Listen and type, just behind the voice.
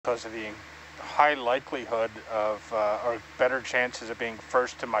because of the high likelihood of, or better chances of being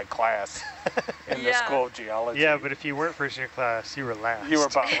first in my class in the School of Geology. Yeah, but if you weren't first in your class, you were last. You were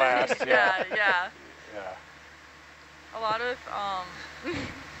about last, yeah. Yeah. Yeah. A lot of,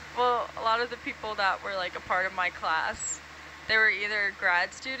 well, a lot of the people that were like a part of my class, they were either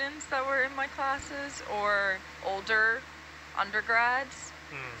grad students that were in my classes or older undergrads.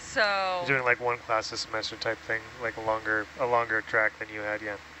 So you're doing like one class a semester type thing, like a longer track than you had,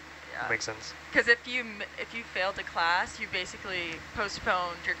 yeah. That makes sense. Because if you failed a class, you basically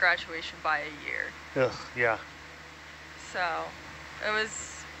postponed your graduation by a year. Ugh, yeah. So it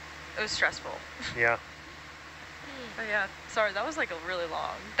was stressful. Yeah. But yeah, sorry, that was like a really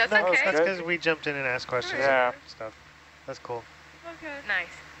long. That's no, okay. That's because we jumped in and asked questions and stuff. That's cool. Okay. Nice.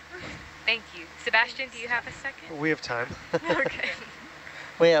 Thank you. Sebastian, do you have a second? We have time. Okay.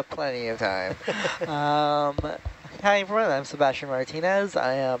 We have plenty of time. Hi everyone, I'm Sebastian Martinez.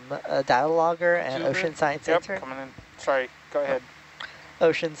 I am a data logger and ocean science intern. Coming in. Sorry, go ahead.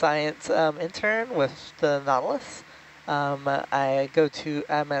 Ocean science intern with the Nautilus. I'm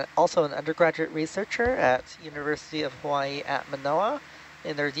also an undergraduate researcher at University of Hawaii at Manoa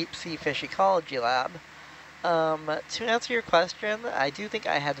in their deep sea fish ecology lab. To answer your question, I do think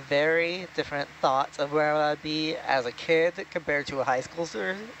I had very different thoughts of where I'd be as a kid compared to a high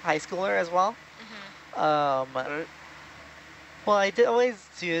schooler as well. Well, I always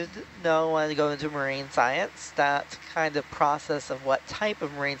did know when to go into marine science. That kind of process of what type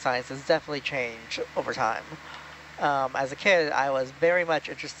of marine science has definitely changed over time. As a kid, I was very much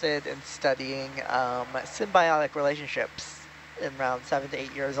interested in studying symbiotic relationships in around 7 to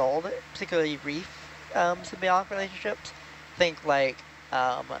 8 years old, particularly reef symbiotic relationships. Think like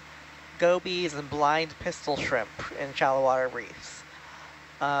gobies and blind pistol shrimp in shallow water reefs.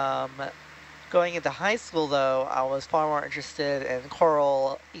 Going into high school, though, I was far more interested in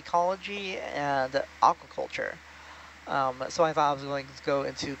coral ecology and aquaculture. So I thought I was going to go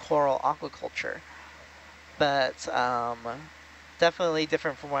into coral aquaculture. But definitely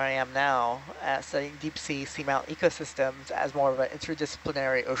different from where I am now, studying deep sea seamount ecosystems as more of an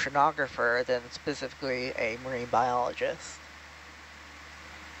interdisciplinary oceanographer than specifically a marine biologist.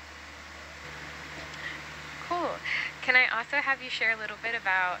 Cool. Can I also have you share a little bit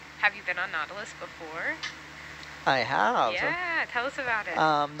about, have you been on Nautilus before? I have. Yeah, tell us about it.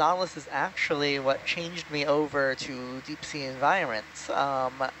 Nautilus is actually what changed me over to deep sea environments.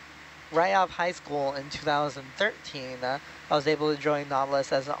 Right out of high school in 2013, I was able to join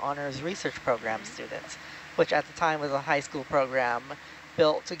Nautilus as an honors research program student, which at the time was a high school program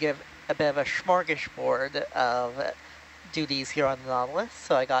built to give a bit of a smorgasbord of duties here on the Nautilus.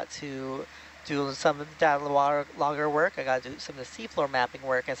 So I got to do some of the data logger work, I got to do some of the seafloor mapping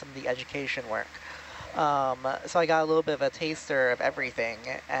work, and some of the education work. So I got a little bit of a taster of everything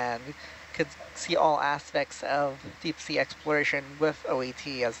and could see all aspects of deep sea exploration with OET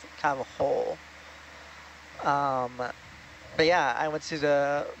as kind of a whole. But yeah, I went to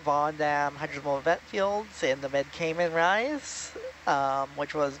the Von Dam hydrothermal event fields in the Mid-Cayman Rise,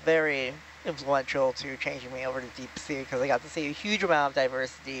 which was very influential to changing me over to deep sea because I got to see a huge amount of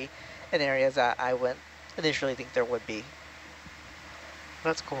diversity in areas that I wouldn't initially think there would be.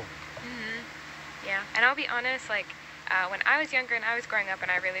 That's cool. Yeah, and I'll be honest, like, when I was younger and I was growing up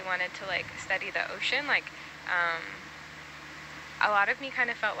and I really wanted to, like, study the ocean, like, a lot of me kind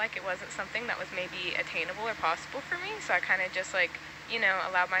of felt like it wasn't something that was maybe attainable or possible for me, so I kind of just, like, you know,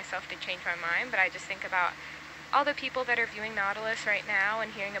 allowed myself to change my mind. But I just think about all the people that are viewing Nautilus right now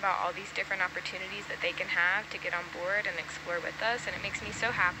and hearing about all these different opportunities that they can have to get on board and explore with us, and it makes me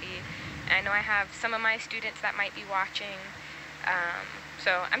so happy. And I know I have some of my students that might be watching,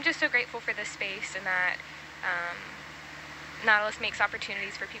 so I'm just so grateful for this space and that Nautilus makes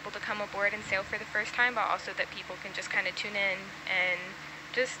opportunities for people to come aboard and sail for the first time, but also that people can just kind of tune in and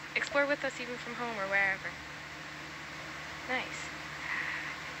just explore with us even from home or wherever. Nice.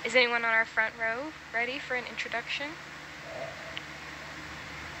 Is anyone on our front row ready for an introduction?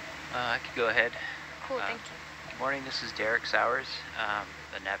 I could go ahead. Cool, thank you. Good morning, this is Derek Sowers,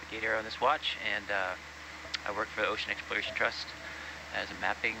 the navigator on this watch, and I work for the Ocean Exploration Trust as a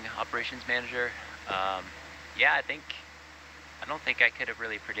mapping operations manager. Yeah, I don't think I could have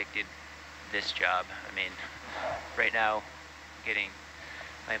really predicted this job. I mean, right now,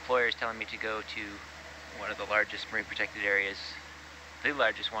 my employer is telling me to go to one of the largest marine protected areas, the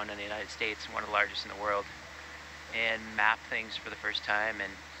largest one in the United States, one of the largest in the world, and map things for the first time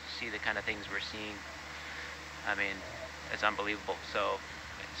and see the kind of things we're seeing. I mean, it's unbelievable. So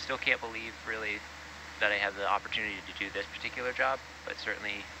I still can't believe really that I have the opportunity to do this particular job, but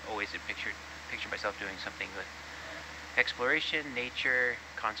certainly always picture myself doing something with exploration, nature,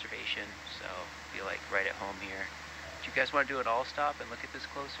 conservation. So feel like right at home here. Do you guys want to do an all stop and look at this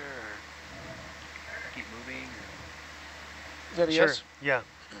closer, or keep moving? Or? Is that a Sure. yes? Yeah.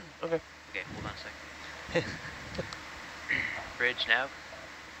 Okay. Okay, hold on a second. Bridge nav.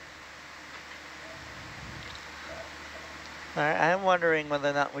 All right, I'm wondering whether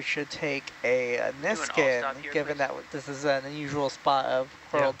or not we should take a Niskin, all-stop here, given please. that this is an unusual spot of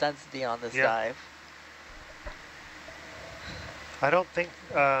coral density on this dive. I don't think,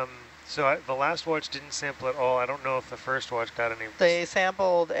 the last watch didn't sample at all. I don't know if the first watch got any. They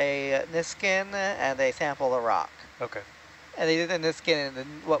sampled a Niskin and they sampled a rock. Okay. And they did a Niskin and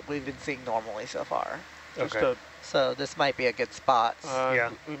what we've been seeing normally so far. Okay. So this might be a good spot.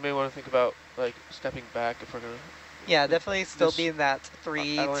 Yeah. We may want to think about like stepping back if we're gonna. Yeah, definitely still be in that I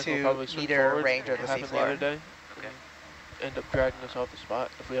 3 don't think we'll to probably swim meter forward, range of what the happened the seafloor. other day. Okay. End up dragging us off the spot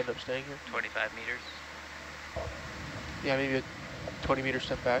if we end up staying here. 25 meters. Yeah, maybe a 20-meter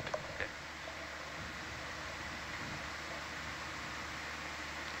step back. Okay.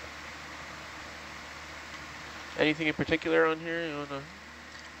 Anything in particular on here you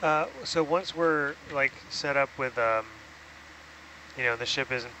wanna? So once we're like set up with, the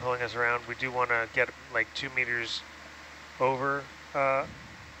ship isn't pulling us around, we do want to get like 2 meters over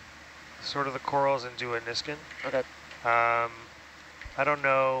sort of the corals and do a Niskin. Okay. I don't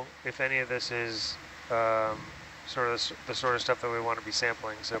know if any of this is sort of the sort of stuff that we want to be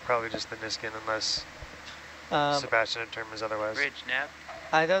sampling, so probably just the Niskin unless Sebastian determines otherwise. Bridge nav.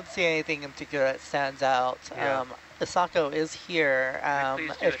 I don't see anything in particular that stands out. Yeah. Asako is here.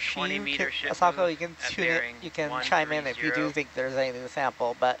 Please do a If she 20-meter can, ship Asako, move you can at tune in, bearing you can chime in if you do 130. think there's anything to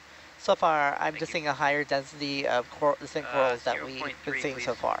sample. But so far, I'm Thank just you. seeing a higher density of the same corals that we've 0.3, been seeing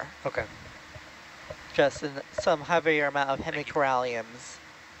so please. far. Okay. Just in some heavier amount of Thank you. hemicoralliums.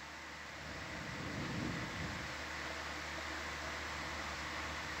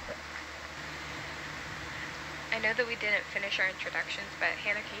 I know that we didn't finish our introductions, but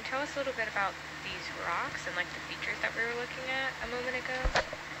Hannah, can you tell us a little bit about these rocks and like the features that we were looking at a moment ago?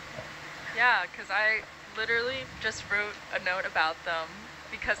 Yeah, because I literally just wrote a note about them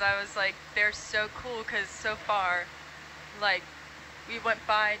because I was like, they're so cool because so far, like, we went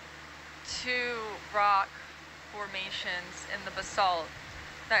by 2 rock formations in the basalt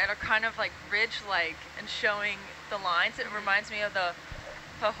that are kind of like ridge-like and showing the lines. It reminds me of the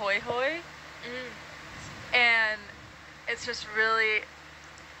Hoi. And it's just really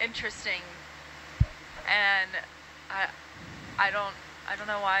interesting, and I don't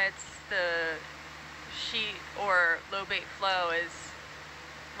know why it's the sheet or low bait flow is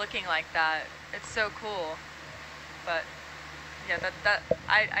looking like that. It's so cool, but yeah, that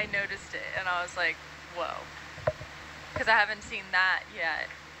I noticed it and I was like, whoa, because I haven't seen that yet,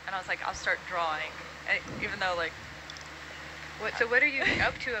 and I was like, I'll start drawing, and even though like. So what are you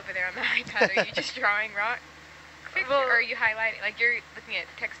up to over there on the iPad? Are you just drawing rock pictures, Well, or are you highlighting, like you're looking at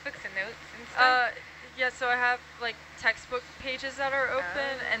textbooks and notes and stuff? Yeah, so I have like textbook pages that are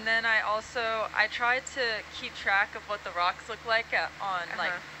open, and then I try to keep track of what the rocks look like on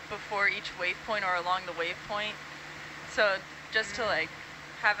like before each waypoint or along the waypoint. So just to like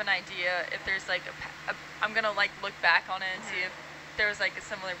have an idea if there's like I'm gonna like look back on it and see if there's like a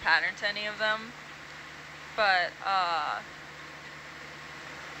similar pattern to any of them. But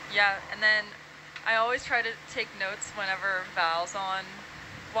yeah, and then I always try to take notes whenever Val's on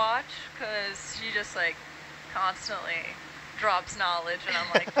watch, because she just like constantly drops knowledge, and I'm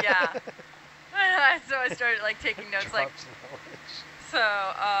like, yeah. So I started like taking notes, like, so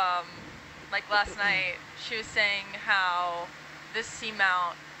like last night she was saying how this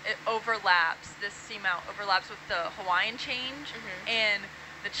seamount this seamount overlaps with the Hawaiian chain, and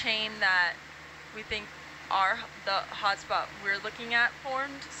the chain that we think the hotspot we're looking at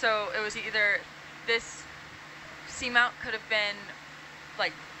formed. So it was either this seamount could have been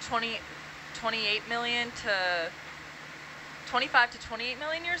like 28 million to 25 to 28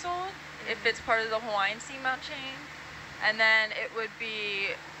 million years old if it's part of the Hawaiian seamount chain, and then it would be,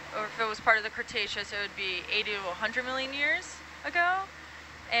 or if it was part of the Cretaceous, it would be 80 to 100 million years ago.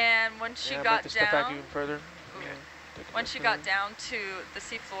 And when she got step back down, even further. when she got down to the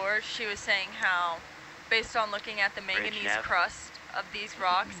seafloor, she was saying how, based on looking at the manganese crust of these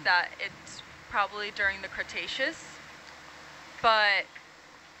rocks, that it's probably during the Cretaceous. But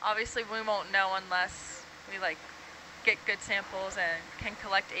obviously we won't know unless we like get good samples and can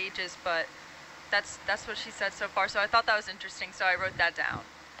collect ages, but that's what she said so far. So I thought that was interesting, so I wrote that down.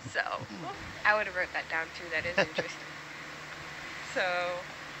 So I would have wrote that down too. That is interesting. So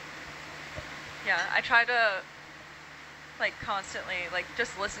yeah, I try to like constantly like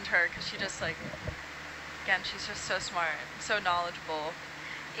just listen to her, because she just like again, she's just so smart, so knowledgeable.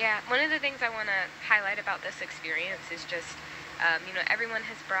 Yeah, one of the things I want to highlight about this experience is just, you know, everyone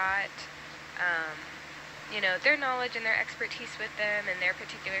has brought, you know, their knowledge and their expertise with them in their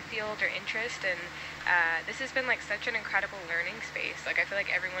particular field or interest, and this has been like such an incredible learning space. Like I feel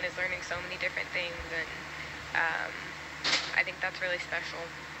like everyone is learning so many different things, and I think that's really special.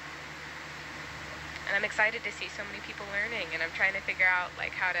 And I'm excited to see so many people learning, and I'm trying to figure out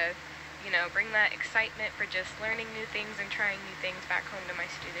like how to, you know, bring that excitement for just learning new things and trying new things back home to my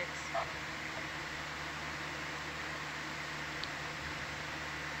students.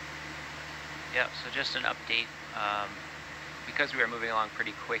 Yeah, so just an update. Because we are moving along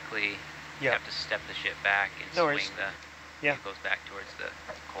pretty quickly, we have to step the ship back and swing the vehicles back towards the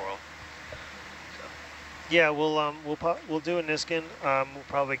coral. So. Yeah, we'll do a Niskin. We'll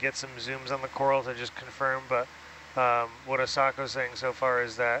probably get some zooms on the coral to just confirm. But what Asako's saying so far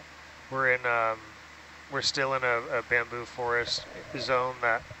is that we're still in a bamboo forest zone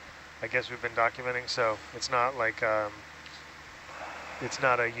that I guess we've been documenting. So it's not like it's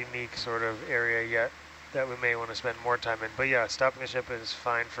not a unique sort of area yet that we may want to spend more time in. But yeah, stopping the ship is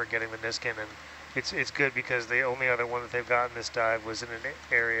fine for getting the Niskin, and it's good because the only other one that they've gotten this dive was in an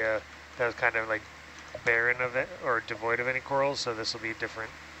area that was kind of like barren of it or devoid of any corals. So this will be different.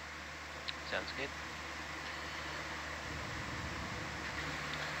 Sounds good.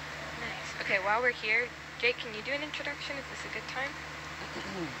 Nice. Okay, while we're here, Jake, can you do an introduction? Is this a good time?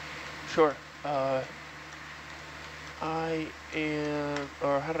 Sure. I am,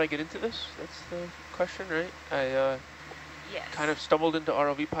 or how did I get into this? That's the question, right? I Yes. kind of stumbled into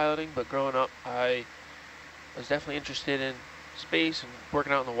ROV piloting, but growing up, I was definitely interested in space and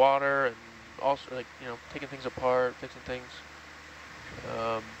working out in the water, and also like, you know, taking things apart, fixing things.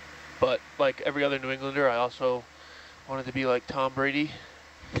 But like every other New Englander, I also wanted to be like Tom Brady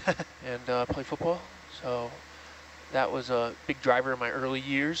and play football. So that was a big driver in my early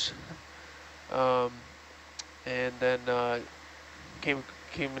years. And then came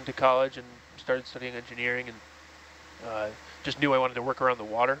into college and started studying engineering, and just knew I wanted to work around the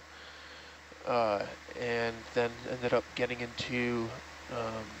water. And then ended up getting into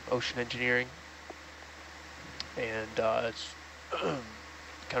ocean engineering, and it's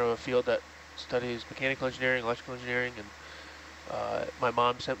kind of a field that studies mechanical engineering, electrical engineering, and my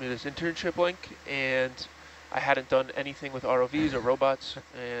mom sent me this internship link, and I hadn't done anything with ROVs or robots,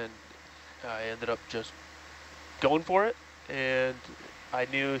 and I ended up just going for it. And I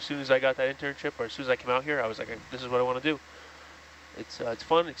knew as soon as I got that internship, or as soon as I came out here, I was like, this is what I want to do. It's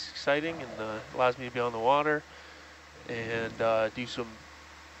fun, it's exciting, and allows me to be on the water and do some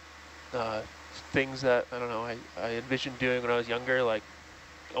things that, I don't know, I envisioned doing when I was younger, like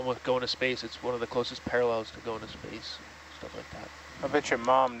almost going to space. It's one of the closest parallels to going to space, stuff like that. I bet your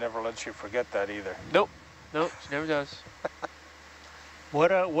mom never lets you forget that either. Nope, she never does.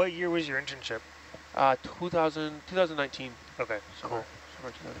 What year was your internship? 2019. Okay, Summer cool.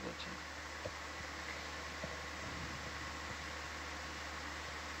 2019.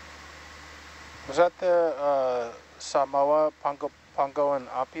 Was that the Samoa, Pongo, and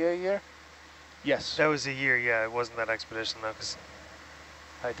Apia year? Yes. That was a year, yeah. It wasn't that expedition though, because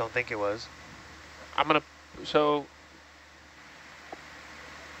I don't think it was. So,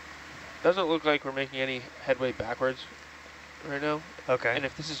 doesn't look like we're making any headway backwards right now. Okay. And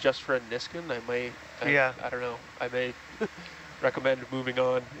if this is just for a Niskin, I don't know, I may recommend moving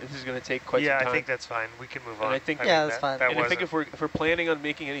on. This is going to take quite some time. Yeah, I think that's fine. We can move on. And I think that's fine. And I think if we're planning on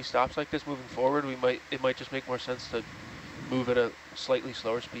making any stops like this moving forward, it might just make more sense to move at a slightly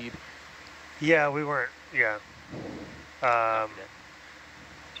slower speed. Yeah, we weren't. Yeah. Do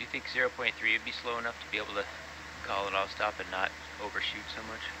you think 0.3 would be slow enough to be able to call it off stop and not overshoot so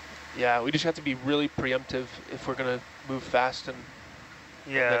much? Yeah, we just have to be really preemptive if we're going to move fast and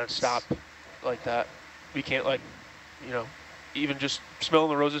then stop like that. We can't, like, you know, even just smelling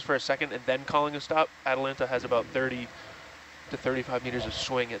the roses for a second and then calling a stop. Atalanta has about 30 to 35 meters of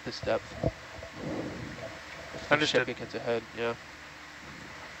swing at this depth. Understood. Shipping gets ahead, yeah.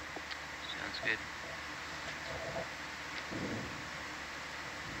 Sounds good.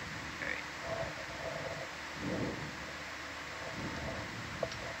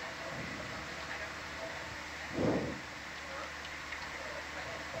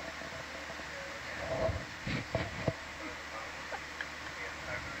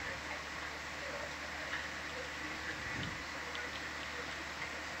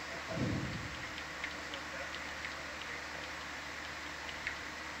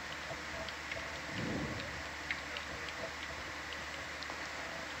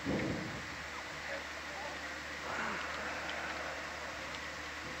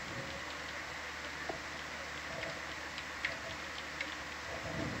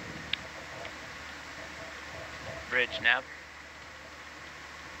 Bridge nav.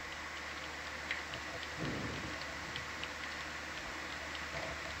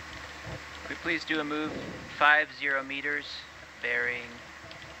 Could we please do a move 50 meters, bearing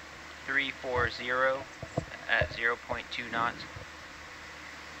 340 at 0.2 knots.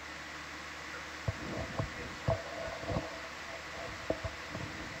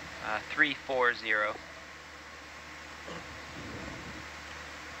 340.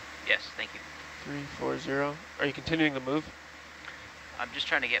 Yes, thank you. 340. Are you continuing the move? I'm just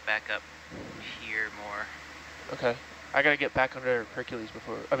trying to get back up here more. Okay. I gotta get back under Hercules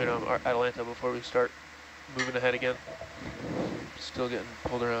before, Atalanta before we start moving ahead again. Still getting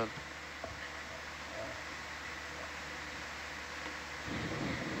pulled around.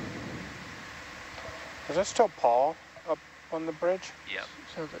 Is that still Paul up on the bridge? Yep.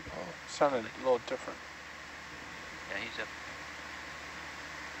 Sounds like Paul. Sounded a little different. Yeah, he's up.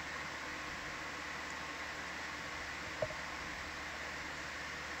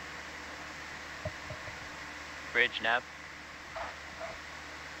 Bridge nav.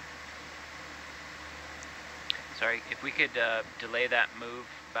 Sorry, if we could delay that move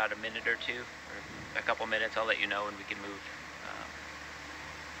about a minute or two, or a couple minutes, I'll let you know when we can move.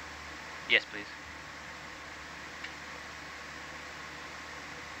 Yes, please.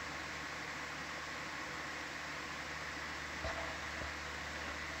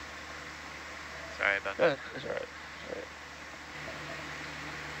 Sorry about that. It's all right. All right.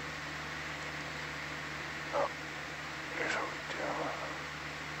 Oh, here's what we do.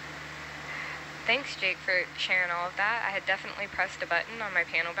 Thanks, Jake, for sharing all of that. I had definitely pressed a button on my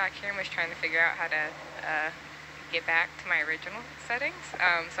panel back here and was trying to figure out how to get back to my original settings,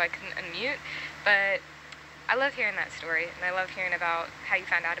 so I couldn't unmute. But I love hearing that story, and I love hearing about how you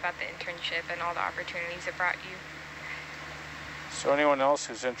found out about the internship and all the opportunities it brought you. So anyone else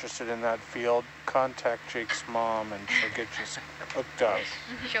who's interested in that field, contact Jake's mom and she'll get you hooked up.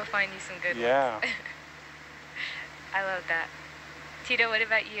 She'll find you some good Yeah. ones. I love that. Tito, what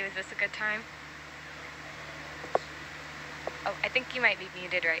about you? Is this a good time? Oh, I think you might be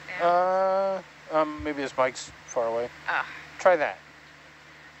muted right now. Maybe his mic's far away. Oh. Try that.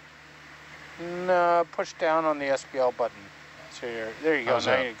 No, push down on the SPL button. So there you go. How's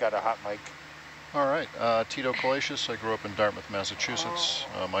Now that? you got a hot mic. All right, Tito Collacious. I grew up in Dartmouth, Massachusetts.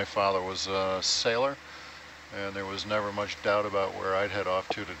 My father was a sailor, and there was never much doubt about where I'd head off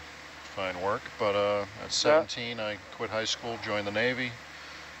to find work. But at 17, I quit high school, joined the Navy,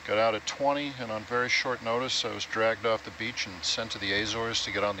 got out at 20, and on very short notice, I was dragged off the beach and sent to the Azores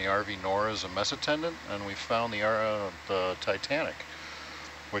to get on the RV Nora as a mess attendant, and we found the Titanic,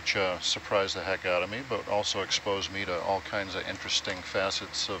 which surprised the heck out of me, but also exposed me to all kinds of interesting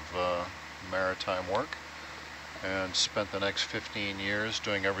facets of maritime work, and spent the next 15 years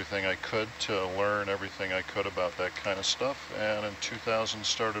doing everything I could to learn everything I could about that kind of stuff, and in 2000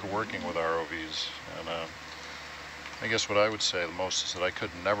 started working with ROVs. And I guess what I would say the most is that I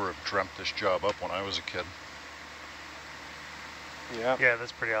could never have dreamt this job up when I was a kid. Yeah. Yeah,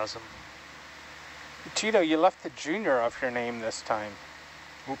 that's pretty awesome. Tito, you left the junior off your name this time.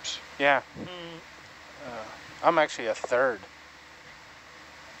 Oops. Yeah. I'm actually a third,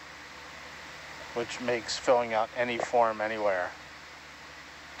 which makes filling out any form anywhere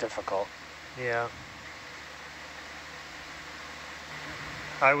difficult. Yeah.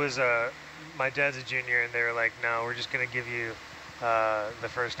 I was, my dad's a junior, and they were like, no, we're just going to give you the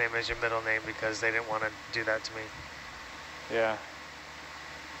first name as your middle name because they didn't want to do that to me. Yeah.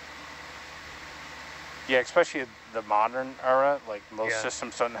 Yeah, especially the modern era, like most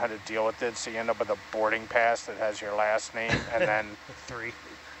systems don't know how to deal with it, so you end up with a boarding pass that has your last name and then 3.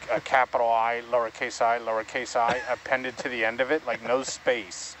 a capital I, lowercase I appended to the end of it, like no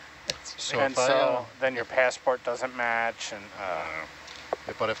space. So and if so then your passport doesn't match. And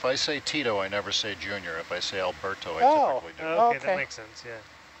but if I say Tito, I never say Junior. If I say Alberto, I typically do. Okay, that makes sense, yeah.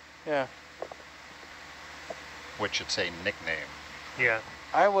 Yeah. Which it's a nickname. Yeah.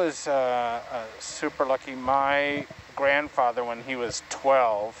 I was super lucky. My grandfather, when he was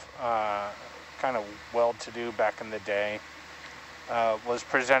 12, kind of well-to-do back in the day, was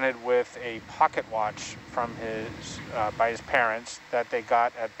presented with a pocket watch from by his parents that they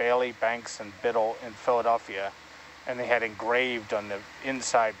got at Bailey, Banks, and Biddle in Philadelphia, and they had engraved on the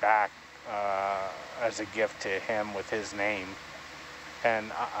inside back as a gift to him with his name. And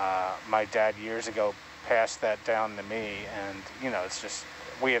my dad years ago passed that down to me, and it's just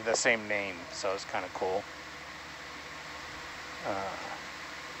we have the same name, so it's kind of cool.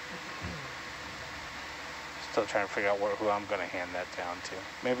 Still trying to figure out who I'm going to hand that down to.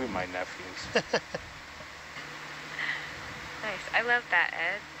 Maybe my nephews. Nice. I love that,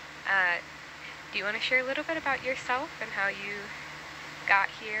 Ed. do you want to share a little bit about yourself and how you got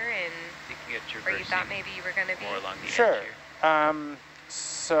here and I think we got where you thought maybe you were going to be? more along the Sure. edge here.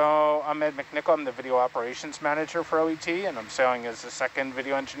 So I'm Ed McNichol. I'm the video operations manager for OET, and I'm sailing as the second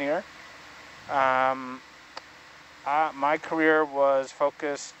video engineer. My career was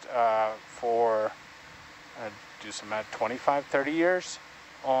focused for, do some math, 25, 30 years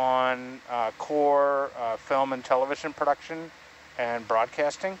on core film and television production and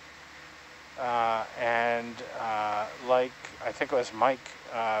broadcasting. Like I think it was Mike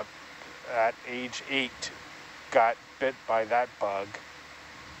at age 8 got bit by that bug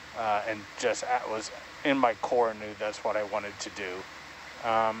and just was in my core knew that's what I wanted to do.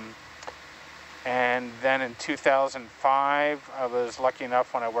 And then in 2005 I was lucky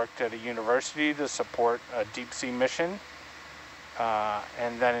enough when I worked at a university to support a deep sea mission.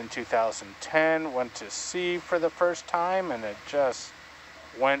 And then in 2010 went to sea for the first time, and it just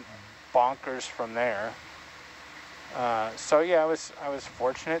went bonkers from there. So yeah, I was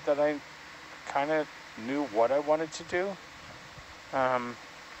fortunate that I kind of knew what I wanted to do.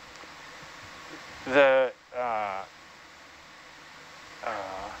 The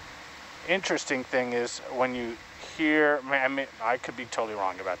interesting thing is when you hear, I mean, I could be totally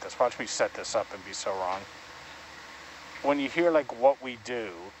wrong about this. Watch me set this up and be so wrong. When you hear like what we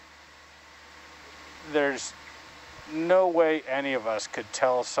do, there's no way any of us could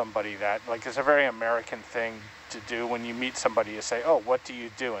tell somebody that. Like, it's a very American thing to do. When you meet somebody, you say, oh, what do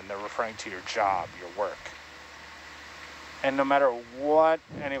you do? And they're referring to your job, your work. And no matter what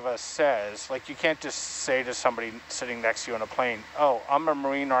any of us says, like, you can't just say to somebody sitting next to you on a plane, oh, I'm a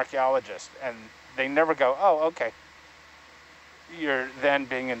marine archaeologist. And they never go, oh, okay. You're then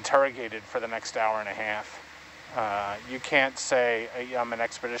being interrogated for the next hour and a half. You can't say, I'm an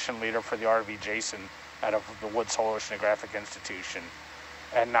expedition leader for the ROV Jason out of the Woods Hole Oceanographic Institution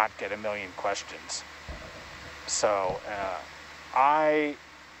and not get a million questions. So I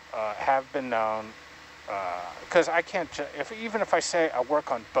have been known, because I can't, even if I say I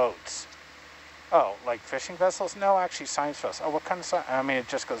work on boats, oh, like fishing vessels? No, actually science vessels. Oh, what kind of science? I mean, it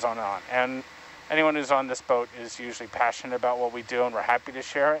just goes on and on. And anyone who's on this boat is usually passionate about what we do, and we're happy to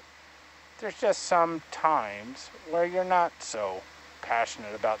share it. There's just some times where you're not so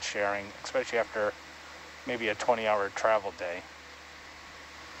passionate about sharing, especially after maybe a 20-hour travel day.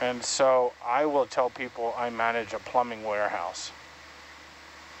 And so I will tell people I manage a plumbing warehouse.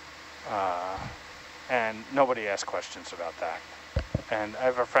 And nobody asks questions about that. And I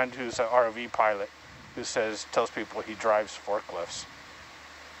have a friend who's an ROV pilot who tells people he drives forklifts.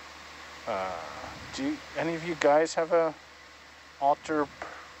 Do any of you guys have a alter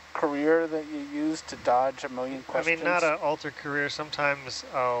career that you use to dodge a million questions? I mean, not an alter career. Sometimes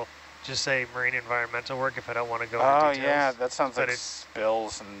I'll just say marine environmental work if I don't want to go into details. Oh yeah, that sounds like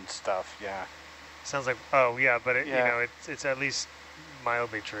spills and stuff. Yeah. Sounds like, oh yeah, but it, Yeah. you know, it's at least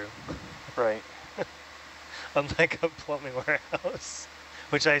mildly true. Right. Unlike a plumbing warehouse,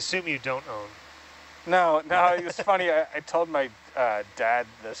 which I assume you don't own. No, it's funny. I told my dad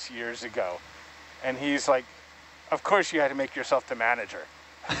this years ago, and he's like, of course you had to make yourself the manager.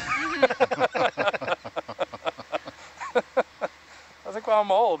 I was like, well,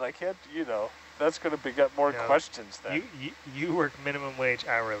 I'm old. I can't, that's going to beget more questions then. You work minimum wage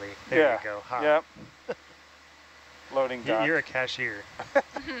hourly. There you go. Ha. Yep. Loading dock. You're a cashier.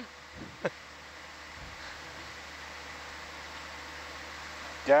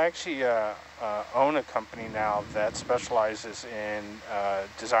 Yeah, I actually own a company now that specializes in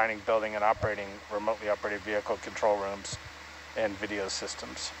designing, building, and operating remotely operated vehicle control rooms and video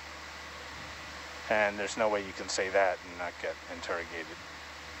systems. And there's no way you can say that and not get interrogated.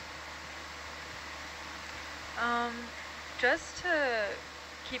 Just to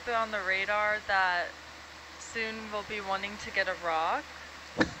keep it on the radar that soon we'll be wanting to get a rock.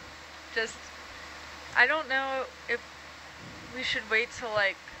 I don't know if we should wait till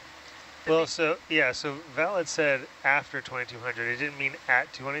like... Well, so Val had said after 2200. It didn't mean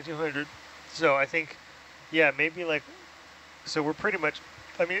at 2200. So I think, yeah, maybe like, so we're pretty much,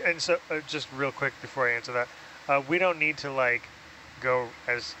 I mean, and so just real quick before I answer that, we don't need to like go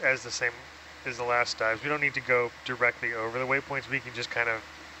as the same as the last dives. We don't need to go directly over the waypoints. We can just kind of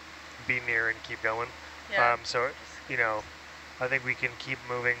be near and keep going. Yeah. So, I think we can keep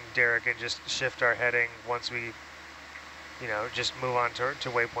moving, Derek, and just shift our heading once we, just move on to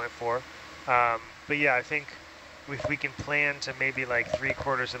waypoint 4. But yeah, I think if we can plan to maybe like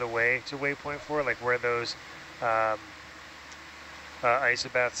 3/4 of the way to waypoint 4, like where those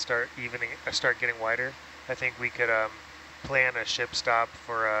isobaths start getting wider, I think we could plan a ship stop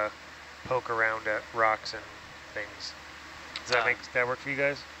for a poke around at rocks and things. Does does that work for you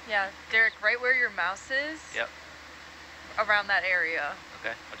guys? Yeah, Derek, right where your mouse is. Yep. Around that area.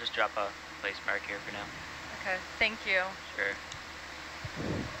 Okay, I'll just drop a place mark here for now. Okay, thank you. Sure.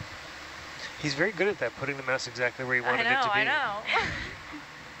 He's very good at that, putting the mouse exactly where he wanted it to be. I know.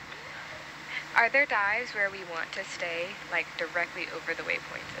 Are there dives where we want to stay, like, directly over the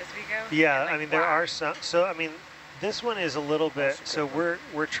waypoints as we go? Yeah, And, like, I mean, there wow. are some. So, I mean, this one is a little bit, so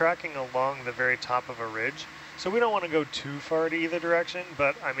we're tracking along the very top of a ridge. So we don't want to go too far to either direction,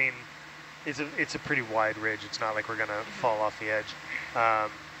 but I mean, it's a pretty wide ridge. It's not like we're going to fall off the edge.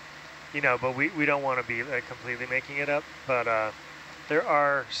 You know, but we don't want to be completely making it up. But there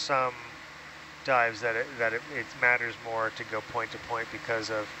are some dives that it matters more to go point to point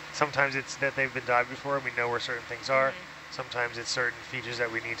because of, sometimes it's that they've been dived before and we know where certain things are. Sometimes it's certain features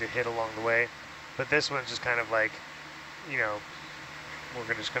that we need to hit along the way. But this one's just kind of like, you know,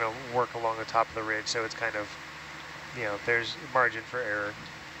 we're just going to work along the top of the ridge, so it's kind of, you know, there's margin for error.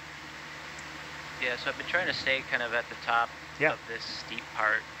 Yeah, so I've been trying to stay kind of at the top of this steep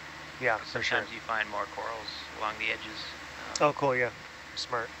part. Yeah, for sure. Sometimes you find more corals along the edges. Oh, cool, yeah.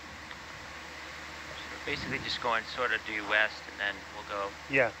 Smart. So we're basically just going sort of due west, and then we'll go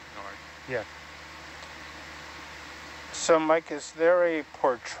north. Yeah. So, Mike, is there a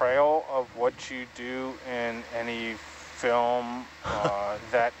portrayal of what you do in any film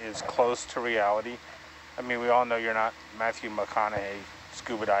that is close to reality? I mean, we all know you're not Matthew McConaughey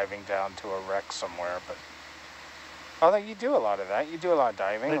scuba diving down to a wreck somewhere, but although you do a lot of that. You do a lot of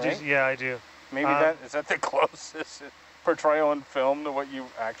diving, right? Yeah, I do. Maybe is that the closest portrayal in film to what you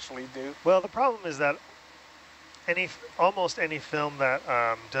actually do? Well, the problem is that almost any film that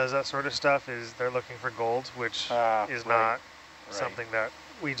does that sort of stuff is they're looking for gold, which is not something that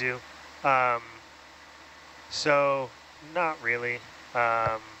we do. So not really.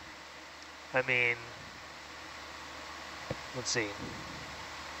 I mean, let's see.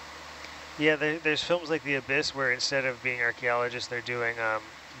 Yeah, there's films like The Abyss where instead of being archaeologists, they're doing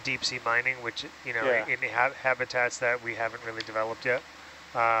deep sea mining, which, you know, in habitats that we haven't really developed yet,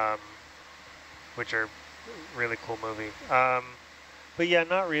 which are really cool movie. But yeah,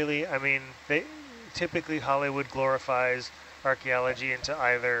 not really. I mean, typically Hollywood glorifies archaeology into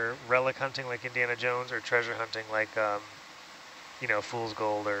either relic hunting like Indiana Jones or treasure hunting like, you know, Fool's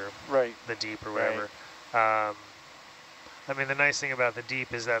Gold or The Deep or whatever. I mean, the nice thing about The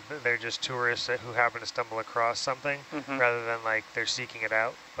Deep is that they're just tourists who happen to stumble across something rather than like they're seeking it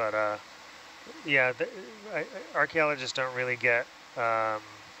out. But yeah, archaeologists don't really get,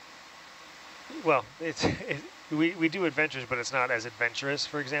 well, we do adventures, but it's not as adventurous,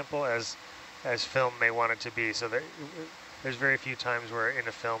 for example, as film may want it to be. So there's very few times where in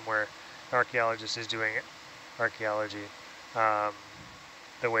a film where an archaeologist is doing archaeology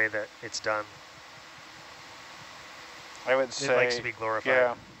the way that it's done. I would say it likes to be glorified.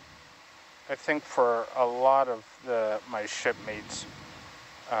 Yeah, I think for a lot of my shipmates,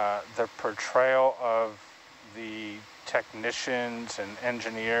 the portrayal of the technicians and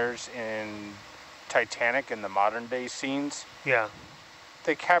engineers in Titanic in the modern day scenes,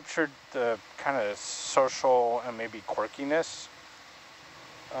 they captured the kind of social and maybe quirkiness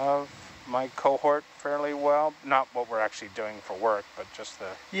of my cohort fairly well. Not what we're actually doing for work, but just the...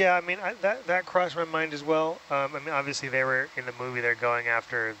 Yeah, I mean, that crossed my mind as well. I mean, obviously they were in the movie, they're going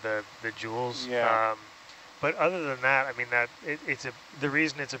after the jewels. Yeah. But other than that, I mean, the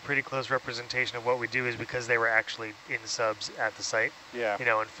reason it's a pretty close representation of what we do is because they were actually in subs at the site, you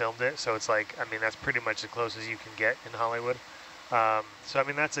know, and filmed it. So it's like, I mean, that's pretty much as close as you can get in Hollywood. So, I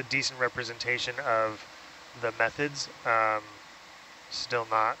mean, that's a decent representation of the methods. Still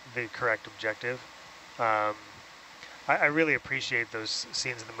not the correct objective. I really appreciate those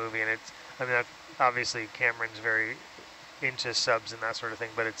scenes in the movie, and I mean, obviously Cameron's very into subs and that sort of thing,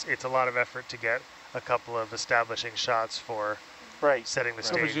 but it's a lot of effort to get a couple of establishing shots for setting the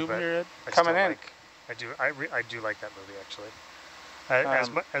stage. Zoom here, Ed? Coming in. I do like that movie actually.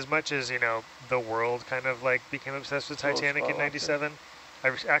 As much as, you know, the world kind of like became obsessed with Titanic in '97,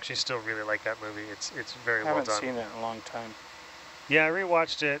 I actually still really like that movie. It's very well done. I haven't seen it in a long time. Yeah, I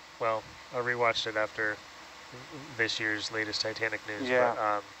rewatched it. Well, I rewatched it after this year's latest Titanic news.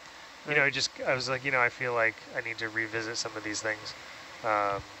 Yeah. But, you know, I was like, you know, I feel like I need to revisit some of these things.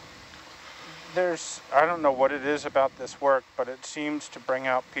 I don't know what it is about this work, but it seems to bring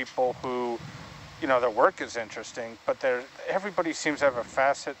out people who, you know, their work is interesting, but everybody seems to have a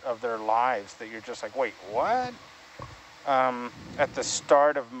facet of their lives that you're just like, wait, what? At the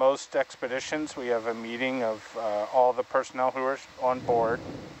start of most expeditions, we have a meeting of all the personnel who are on board,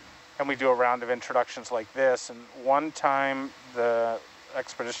 and we do a round of introductions like this. And one time the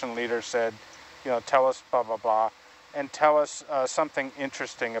expedition leader said, you know, tell us blah, blah, blah. and tell us something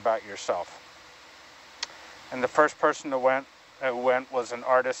interesting about yourself. And the first person who went was an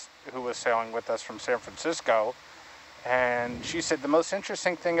artist who was sailing with us from San Francisco. And she said, the most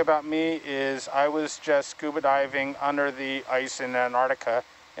interesting thing about me is I was just scuba diving under the ice in Antarctica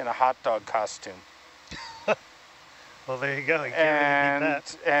in a hot dog costume. Well, there you go. You can't really beat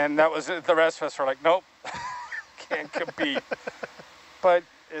that. And that was it. The rest of us were like, nope, can't compete. But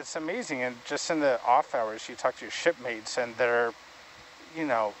it's amazing. And just in the off hours, you talk to your shipmates and they're, you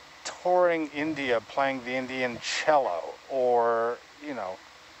know, touring India, playing the Indian cello, or, you know,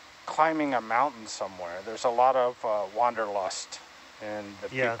 climbing a mountain somewhere. There's a lot of wanderlust in the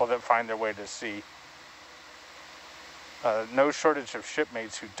people that find their way to sea. No shortage of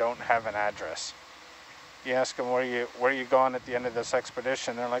shipmates who don't have an address. You ask them, where are you going at the end of this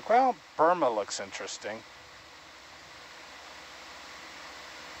expedition? They're like, well, Burma looks interesting.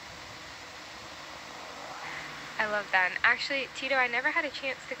 I love that. And actually, Tito, I never had a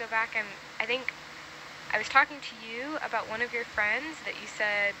chance to go back, and I think I was talking to you about one of your friends that you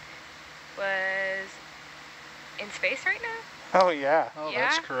said was in space right now? Oh, yeah. Oh, Yeah?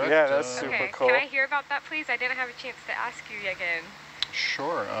 that's correct. Yeah, that's super Okay, cool. can I hear about that, please? I didn't have a chance to ask you again.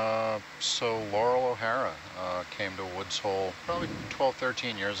 Sure. So Laurel O'Hara came to Woods Hole probably 12,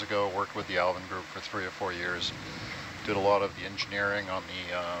 13 years ago, worked with the Alvin Group for 3 or 4 years, did a lot of the engineering on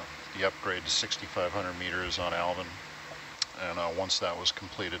the upgrade to 6,500 meters on Alvin. And once that was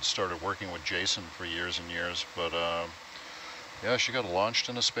completed, started working with Jason for years and years. But yeah, she got launched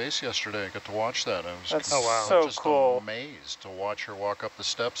into space yesterday. I got to watch that. I was That's so just cool. amazed to watch her walk up the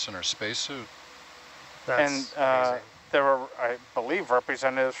steps in her spacesuit. That's And amazing. there were, I believe,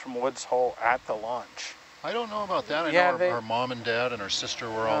 representatives from Woods Hole at the launch. I don't know about that. I Yeah, know her mom and dad and her sister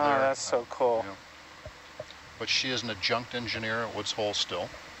were all Oh, there. that's so cool. Yeah. But she is an adjunct engineer at Woods Hole still.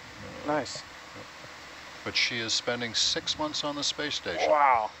 Nice. But she is spending 6 months on the space station.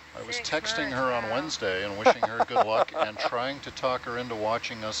 Wow. I was 6 texting months, her on wow. Wednesday and wishing her good luck and trying to talk her into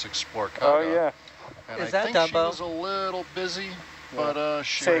watching us explore Kaga. Oh, yeah. And Is I that think she Dumbo? was a little busy, but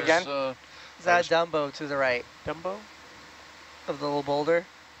she Say was... again? Is that Dumbo to the right Dumbo? of the little boulder?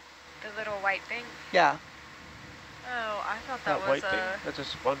 The little white thing. Yeah. Oh, I thought That that was white a... thing? That's a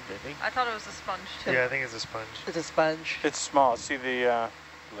sponge, I think. I thought it was a sponge too. Yeah, I think it's a sponge. It's a sponge. It's small. See the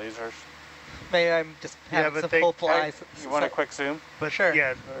lasers? Maybe I'm just having but some they- hopeful Hey, eyes. you want a quick zoom? But Sure.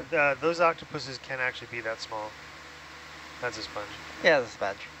 yeah, those octopuses can actually be that small. That's a sponge. Yeah, the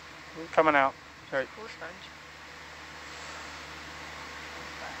sponge. Coming out. Cool sponge.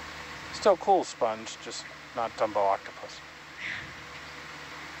 Still cool sponge, just not Dumbo octopus.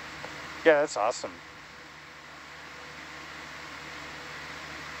 Yeah, that's awesome.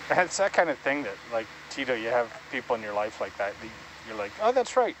 And it's that kind of thing that, like, Tito, you have people in your life like that. You're like, oh,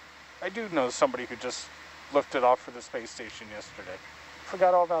 that's right. I do know somebody who just lifted off for the space station yesterday.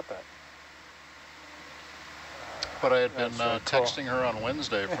 Forgot all about that. But I had been That's so cool. texting her on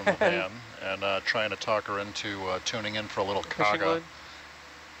Wednesday from the van and trying to talk her into tuning in for a little Fishing Kaga. line?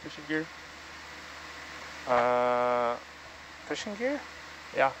 Fishing gear? Fishing gear?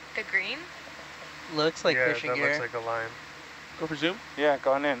 Yeah. The green? Looks like yeah, fishing that gear. looks like a line. Go for zoom? Yeah,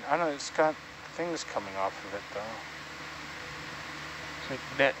 gone in. I don't know, it's got things coming off of it, though. It's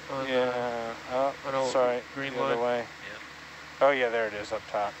like net on Yeah. Oh, on a sorry. green the other line. way. Yep. Oh yeah, there it is up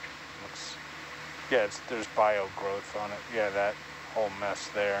top. Looks. Yeah, there's bio growth on it. Yeah, that whole mess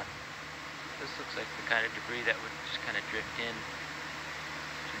there. This looks like the kind of debris that would just kind of drift in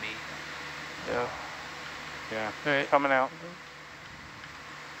to me. Yeah. Yeah. Alright. Coming out.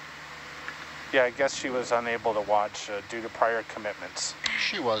 Yeah, I guess she was unable to watch due to prior commitments.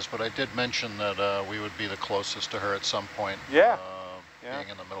 She was, but I did mention that we would be the closest to her at some point. Yeah. Yeah. Being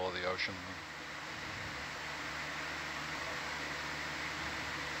in the middle of the ocean.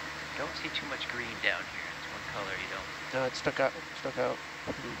 Don't see too much green down here. It's one color you don't. No, it's stuck out. Stuck out.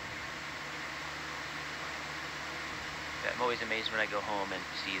 I'm always amazed when I go home and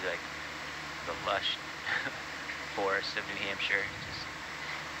see like the lush forests of New Hampshire. Just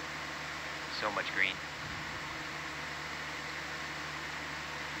so much green.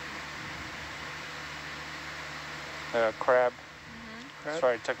 Crab. Crab?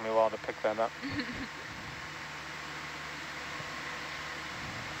 Sorry, it took me a while to pick that up.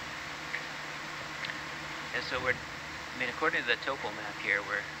 And so according to the topo map here,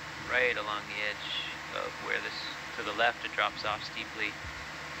 we're right along the edge of where this, to the left it drops off steeply,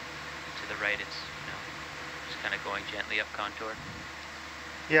 to the right it's, just kind of going gently up contour.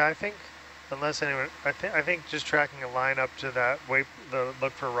 Yeah, I think, unless anyone, I think just tracking a line up to that the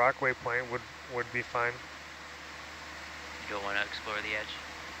look for rock waypoint would be fine. You don't want to explore the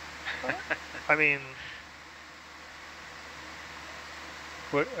edge. I mean,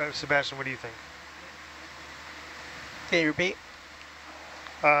 What, Sebastian, what do you think? Can you repeat?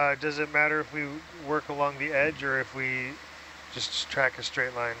 Does it matter if we work along the edge or if we just track a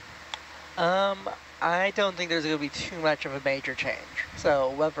straight line? I don't think there's going to be too much of a major change. So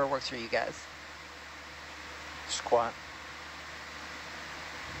whatever works for you guys. Squat.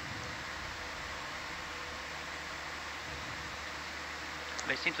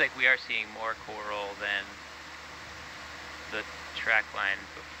 But it seems like we are seeing more coral than the track line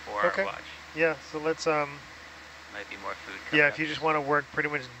before Okay. our watch. Yeah, so let's Might be more food coming yeah, up. if you just want to work pretty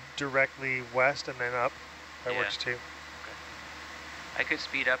much directly west and then up, that Yeah. works too. I could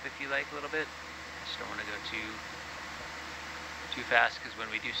speed up if you like a little bit. I just don't want to go too fast because when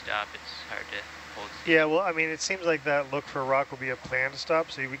we do stop, it's hard to hold speed. Yeah, well, I mean, it seems like that look for rock will be a planned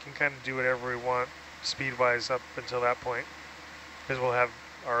stop, so we can kind of do whatever we want speed-wise up until that point, because we'll have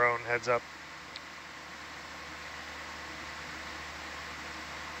our own heads up.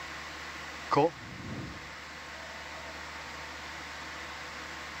 Cool.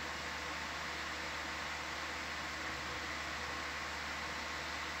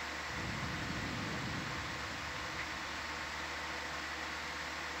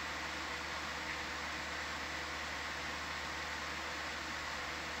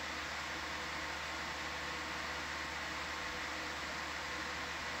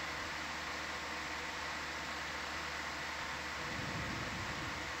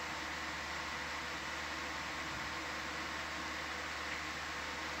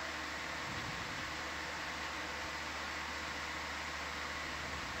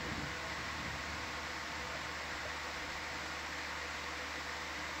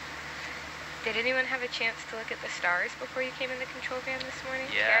 Did anyone have a chance to look at the stars before you came in the control van this morning?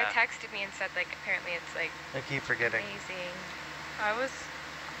 Yeah. Jared texted me and said, like, apparently it's, like, I keep forgetting. amazing.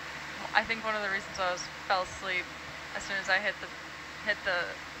 I think one of the reasons I fell asleep as soon as I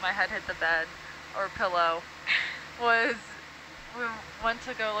my head hit the bed or pillow was we went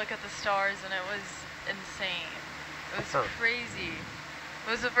to go look at the stars and it was insane. It was crazy. It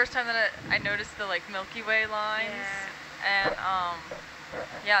was the first time that I noticed the like Milky Way lines. Yeah. And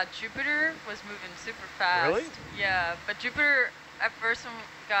yeah, Jupiter was moving super fast. Really? Yeah, but Jupiter at first when we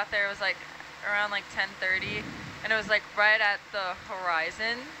got there it was like around like 10:30 and it was like right at the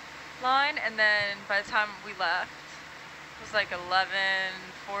horizon line, and then by the time we left it was like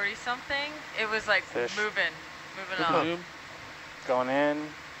 11:40 something. It was like Fish. moving Good up. move. Going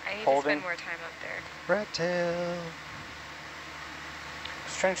in. I need to Holding. spend more time up there. Rat tail.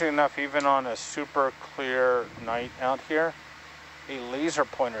 Strangely enough, even on a super clear night out here, a laser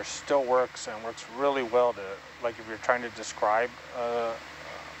pointer still works and works really well to, like if you're trying to describe a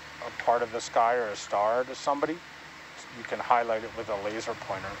part of the sky or a star to somebody, you can highlight it with a laser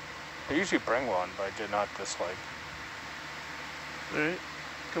pointer. I usually bring one, but I did not this like. All right.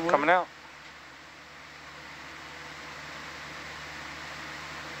 Come on. Coming out.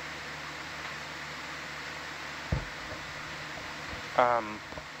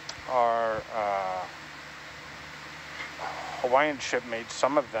 Our Hawaiian shipmates,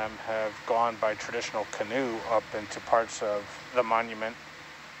 some of them have gone by traditional canoe up into parts of the monument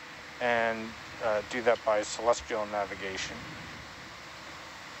and do that by celestial navigation.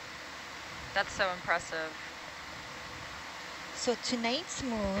 That's so impressive. So tonight's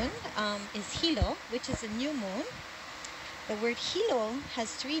moon is Hilo, which is a new moon. The word Hilo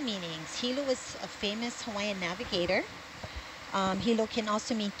has three meanings. Hilo was a famous Hawaiian navigator. Hilo can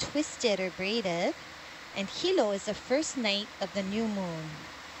also mean twisted or braided. And Hilo is the first night of the new moon.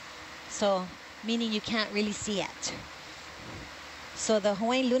 So, meaning you can't really see it. So the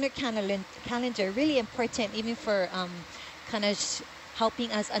Hawaiian lunar calendar really important even for kind of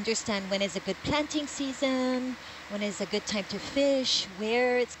helping us understand when is a good planting season, when is a good time to fish,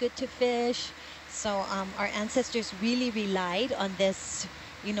 where it's good to fish. So our ancestors really relied on this,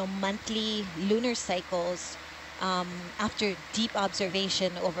 you know, monthly lunar cycles after deep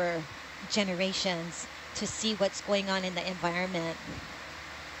observation over generations to see what's going on in the environment.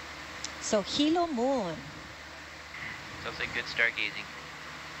 So Hilo moon. Sounds like good stargazing.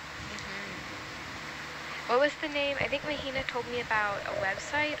 What was the name? I think Mahina told me about a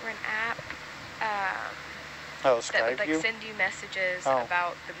website or an app Oh, that would like Skyview? send you messages Oh.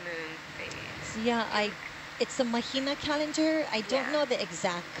 about the moon phase. Yeah, it's a Mahina calendar. I don't Yeah. know the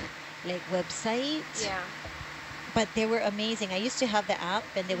exact like website, Yeah. but they were amazing. I used to have the app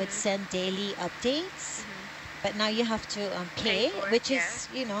and they would send daily updates, but now you have to pay, for it, which yeah. is,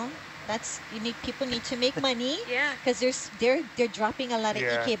 you know, people need to make money Yeah. because they're dropping a lot of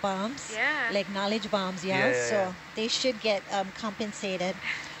Yeah. EK bombs, Yeah. like knowledge bombs, Yeah, yeah, so yeah. they should get compensated.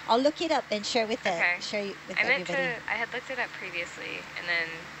 I'll look it up and share with Okay. share it with I meant everybody. to. I had looked it up previously, and then.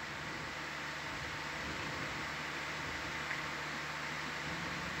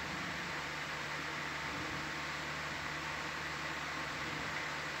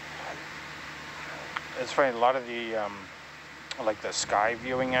 It's funny, a lot of the, like the sky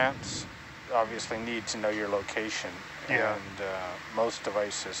viewing apps obviously need to know your location. Yeah. And most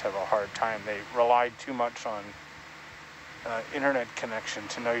devices have a hard time. They rely too much on internet connection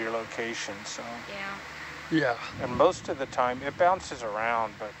to know your location, so. Yeah. Yeah. And most of the time, it bounces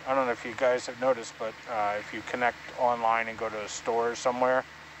around, but I don't know if you guys have noticed, but if you connect online and go to a store somewhere,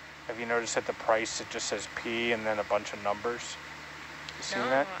 have you noticed that the price, it just says P and then a bunch of numbers? You seen No,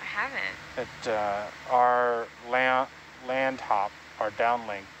 that? I haven't. Our land hop, our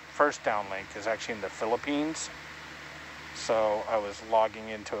downlink, first downlink is actually in the Philippines. So I was logging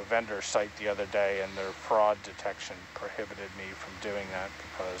into a vendor site the other day and their fraud detection prohibited me from doing that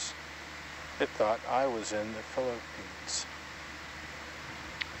because it thought I was in the Philippines.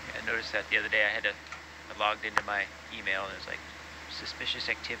 I noticed that the other day. I logged into my email and it was like suspicious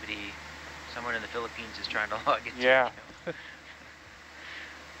activity. Someone in the Philippines is trying to log into Yeah. your email.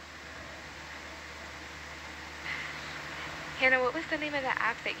 Hannah, what was the name of the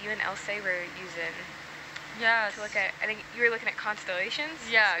app that you and Elsa were using Yes. to look at? I think you were looking at constellations.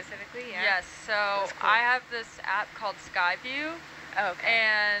 Yeah. Specifically. Yeah. Yes. So That's cool. I have this app called Skyview, Oh, okay.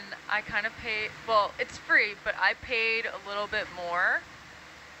 and I kind of paid. Well, it's free, but I paid a little bit more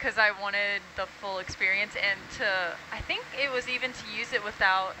because I wanted the full experience and to. I think it was even to use it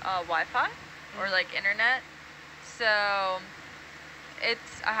without Wi-Fi or like internet. So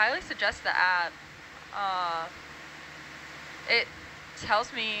I highly suggest the app. It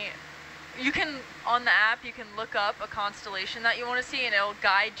tells me. You can, on the app, you can look up a constellation that you want to see and it'll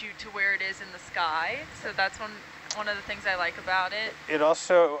guide you to where it is in the sky. So that's one of the things I like about it. It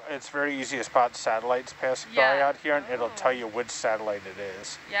also, it's very easy to spot satellites passing by Yeah. out here, and it'll Oh. tell you which satellite it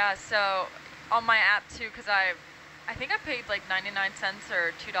is. Yeah, so on my app too, because I think I paid like 99 cents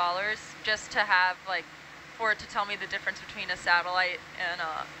or $2 just to have like, for it to tell me the difference between a satellite and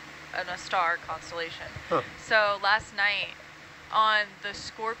a star constellation. Huh. So last night, on the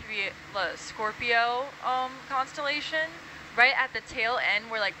Scorpio constellation, right at the tail end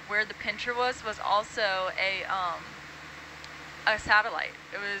where the pincher was also a satellite.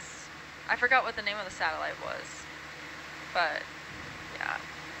 It was, I forgot what the name of the satellite was, but yeah,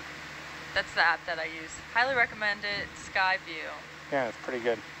 that's the app that I use. Highly recommend it. Skyview. Yeah, it's pretty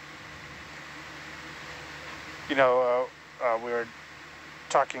good. You know, we were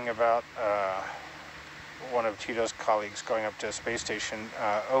talking about one of Tito's colleagues going up to a space station.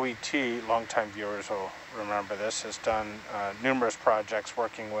 OET, longtime viewers will remember this, has done numerous projects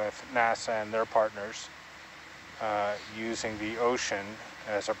working with NASA and their partners using the ocean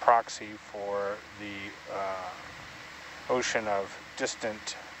as a proxy for the ocean of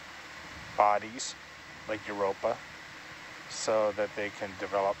distant bodies like Europa, so that they can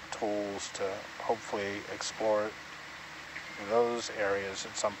develop tools to hopefully explore those areas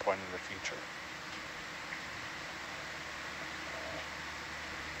at some point in the future.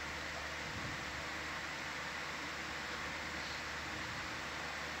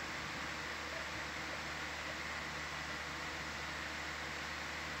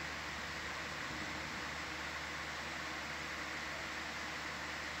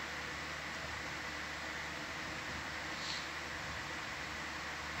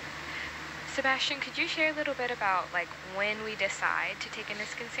 Sebastian, could you share a little bit about like when we decide to take a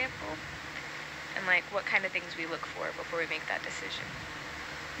Niskin sample and like what kind of things we look for before we make that decision?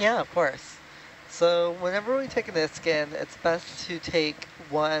 Yeah, of course. So whenever we take a Niskin, it's best to take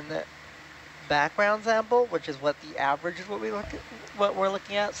one background sample, which is what the average is what we're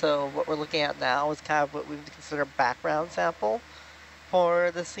looking at. So what we're looking at now is kind of what we would consider background sample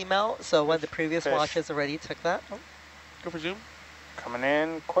for the seamount. So when the previous Fish. watches already took that. Oh, Go for zoom. Coming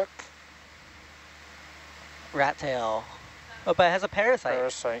in quick. rat tail. Oh, but it has a parasite.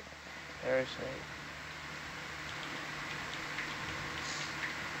 Parasite. Parasite.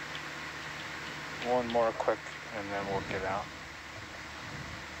 One more quick, and then we'll get out.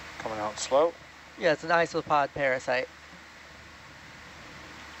 Coming out slow. Yeah, it's an isopod parasite.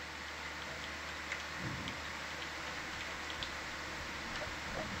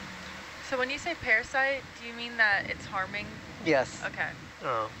 So when you say parasite, do you mean that it's harming? Yes. Okay.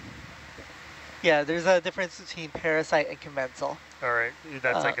 Oh, Yeah, there's a difference between parasite and commensal. all right.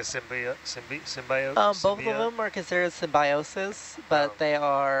 That's like a symbiote. Both of them are considered symbiosis, but Oh. they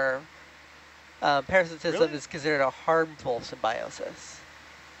are parasitism Really? is considered a harmful symbiosis.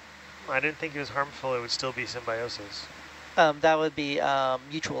 I didn't think it was harmful. It would still be symbiosis. That would be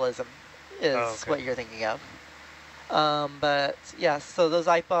mutualism is Oh, okay. what you're thinking of. But yeah, so those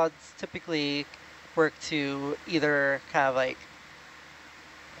iPods typically work to either kind of like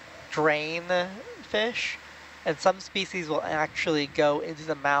drain fish, and some species will actually go into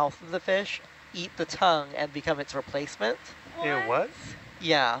the mouth of the fish, eat the tongue, and become its replacement. Ew, what?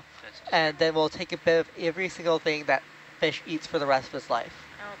 Yeah, That's and then we'll take a bit of every single thing that fish eats for the rest of its life.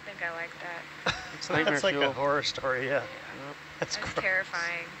 I don't think I like that. It's nightmare That's like fuel. a horror story, yeah. That's That's gross.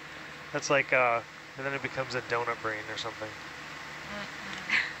 terrifying. That's like, and then it becomes a donut brain or something.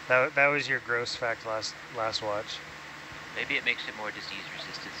 That was your gross fact last watch. Maybe it makes it more disease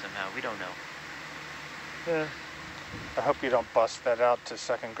resistant somehow. We don't know. Yeah. I hope you don't bust that out to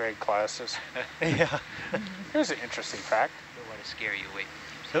second grade classes. Yeah. Here's an interesting fact. Don't want to scare you away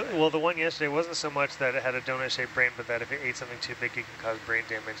from deep sea. Well, the one yesterday wasn't so much that it had a donut-shaped brain, but that if it ate something too big, it can cause brain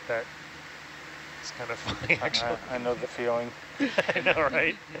damage. That is kind of funny, actually. I know the feeling. I know,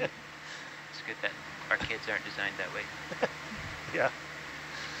 right? It's good that our kids aren't designed that way. Yeah.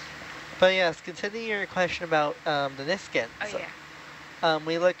 But yes, continuing your question about the Niskins. Oh yeah.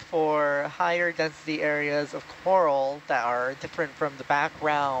 We look for higher density areas of coral that are different from the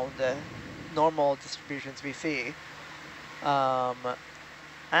background normal distributions we see.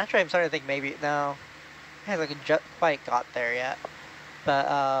 Actually, I'm starting to think maybe, no, it hasn't quite got there yet.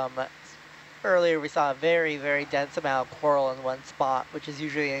 But earlier we saw a very, very dense amount of coral in one spot, which is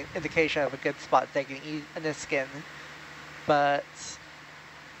usually an indication of a good spot they can eat a Niskin. But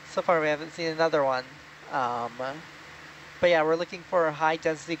so far we haven't seen another one. But yeah, we're looking for high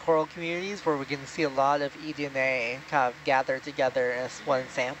density coral communities where we can see a lot of eDNA kind of gathered together as one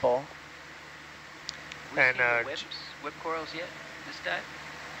sample. We've And, seen the whip corals yet this dive?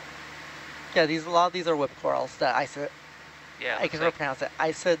 Yeah, a lot of these are whip corals that I said. Yeah, I can never pronounce it.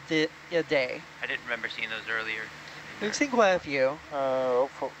 Yyyy-dd. I didn't remember seeing those earlier. We've seen quite a few.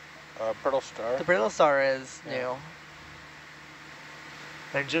 Brittle star. The brittle star is Yeah. new.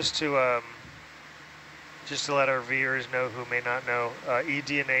 And just to let our viewers know who may not know,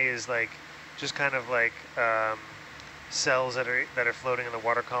 eDNA is like just kind of like cells that are floating in the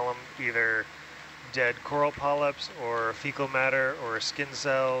water column, either dead coral polyps or fecal matter or skin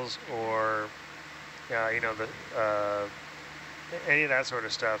cells or you know, the any of that sort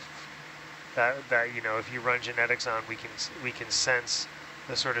of stuff. That you know, if you run genetics on, we can sense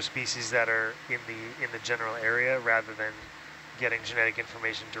the sort of species that are in the general area rather than getting genetic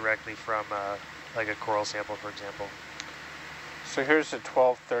information directly from like a coral sample, for example. So here's a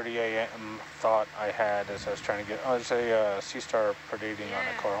 12:30 a.m. thought I had as I was trying to get. Oh, there's a sea star predating on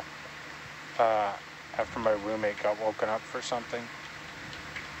a coral. After my roommate got woken up for something.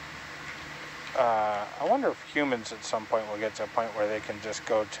 I wonder if humans at some point will get to a point where they can just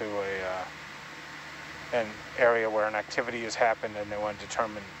go to an area where an activity has happened and they want to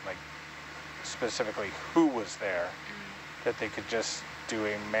determine like specifically who was there. That they could just do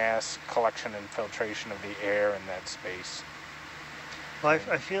a mass collection and filtration of the air in that space. Well,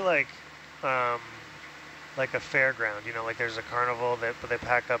 I feel like a fairground, you know, like there's a carnival that they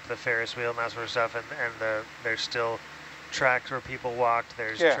pack up the Ferris wheel and that sort of stuff, and there's still tracks where people walked.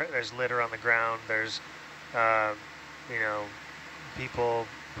 There's there's litter on the ground. There's you know, people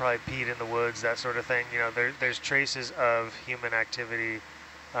probably peed in the woods, that sort of thing. You know, there's traces of human activity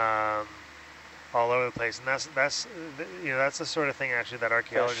all over the place, and that's you know, that's the sort of thing actually that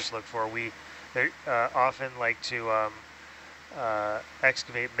archaeologists look for. They often like to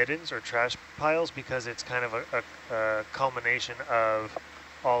excavate middens or trash piles because it's kind of a culmination of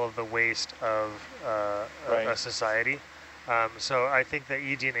all of the waste of a society. So I think that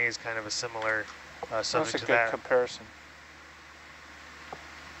eDNA is kind of a similar subject to that. That's a good comparison.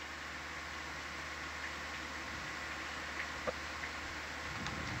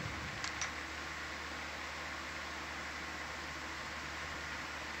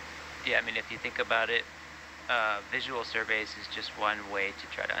 Yeah, I mean, if you think about it, visual surveys is just one way to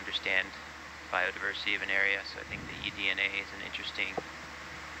try to understand biodiversity of an area. So I think the eDNA is an interesting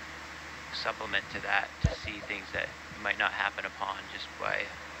supplement to that, to see things that you might not happen upon just by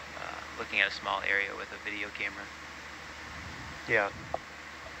looking at a small area with a video camera. Yeah.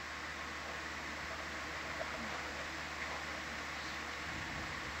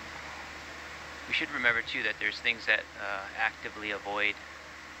 We should remember too that there's things that actively avoid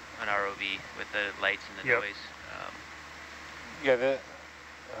an ROV with the lights and the noise. Yeah, the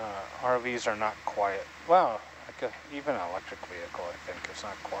ROVs are not quiet. Well, even an electric vehicle, I think, is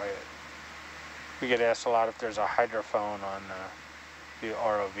not quiet. We get asked a lot if there's a hydrophone on the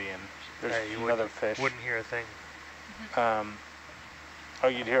ROV, and there's another fish. Wouldn't hear a thing. Oh,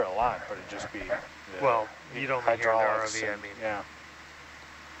 you'd hear a lot, but it'd just be Well, you'd only hear the hydraulics ROV, I and- mean. Yeah.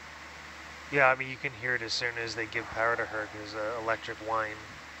 Yeah, I mean, you can hear it as soon as they give power to her because electric whine.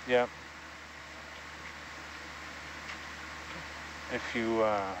 Yeah. If you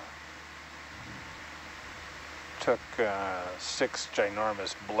took 6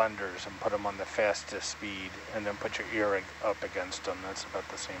 ginormous blenders and put them on the fastest speed and then put your ear up against them, that's about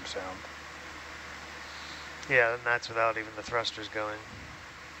the same sound. Yeah, and that's without even the thrusters going.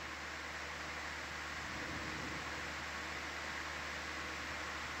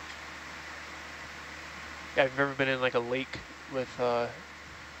 Yeah, I've never been in like a lake with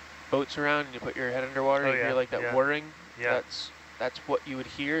boats around and you put your head underwater and you hear like that whirring. Yeah. That's what you would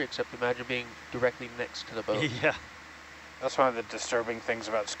hear, except imagine being directly next to the boat. Yeah. That's one of the disturbing things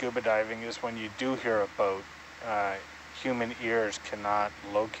about scuba diving is when you do hear a boat, human ears cannot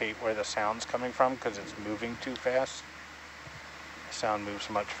locate where the sound's coming from because it's moving too fast. The sound moves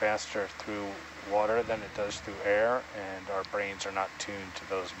much faster through water than it does through air, and our brains are not tuned to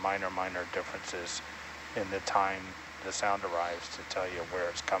those minor differences in the time the sound arrives to tell you where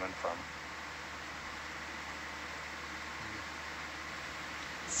it's coming from.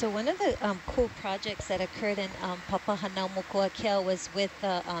 So one of the cool projects that occurred in Papahanaumokuakea was with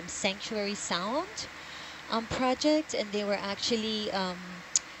the Sanctuary Sound project, and they were actually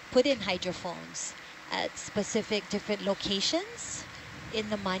put in hydrophones at specific different locations in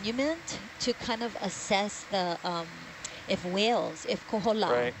the monument to kind of assess the if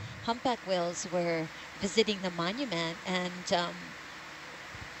kohola, humpback whales were visiting the monument, and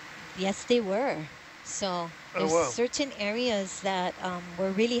yes, they were. So there's certain areas that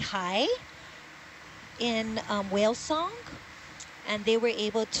were really high in whale song, and they were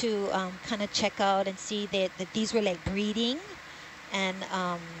able to kind of check out and see that these were like breeding and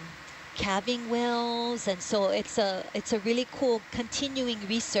calving whales, and so it's a really cool continuing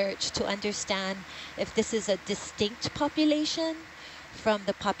research to understand if this is a distinct population from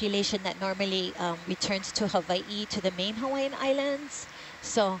the population that normally returns to Hawaii, to the main Hawaiian Islands.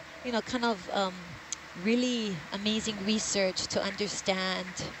 So, you know, kind of really amazing research to understand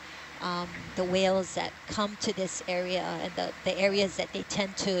the whales that come to this area and the areas that they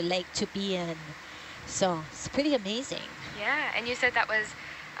tend to like to be in. So it's pretty amazing. Yeah, and you said that was,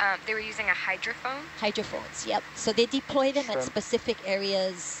 they were using a hydrophone? Hydrophones, yep. So they deploy them at specific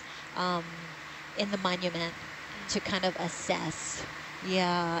areas in the monument to kind of assess.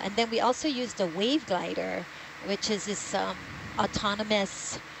 Yeah, and then we also used a wave glider, which is this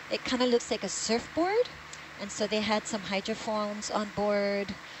autonomous, it kind of looks like a surfboard. And so they had some hydrophones on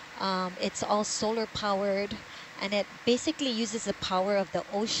board. It's all solar powered, and it basically uses the power of the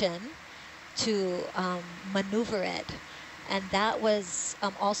ocean to maneuver it. And that was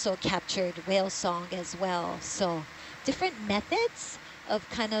also captured whale song as well. So different methods of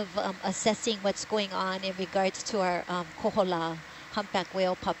kind of assessing what's going on in regards to our kohola humpback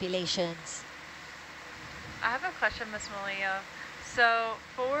whale populations. I have a question, Miss Malia. So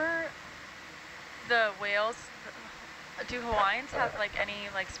for the whales, do Hawaiians have like any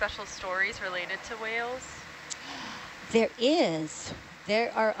like special stories related to whales? There is.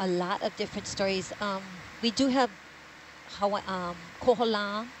 There are a lot of different stories. We do have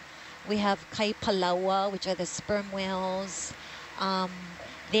kohola. We have kaipalaua, which are the sperm whales.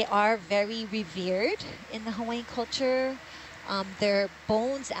 They are very revered in the Hawaiian culture. Their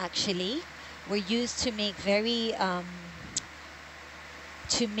bones actually were used to make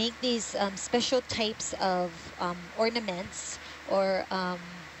these special types of ornaments, or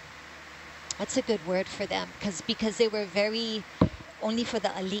what's a good word for them? Because they were very only for the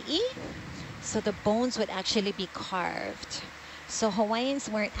ali'i, so the bones would actually be carved. So Hawaiians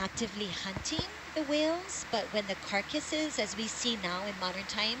weren't actively hunting the whales, but when the carcasses, as we see now in modern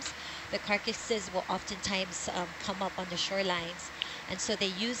times, the carcasses will oftentimes come up on the shorelines, and so they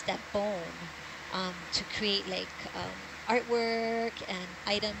used that bone to create like artwork and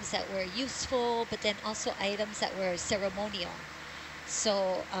items that were useful, but then also items that were ceremonial.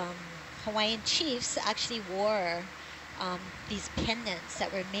 So Hawaiian chiefs actually wore these pendants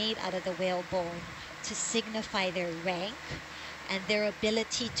that were made out of the whale bone to signify their rank and their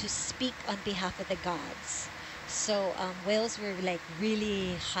ability to speak on behalf of the gods. So whales were like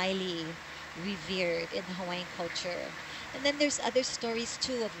really highly revered in the Hawaiian culture. And then there's other stories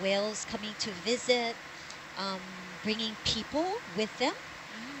too of whales coming to visit, bringing people with them,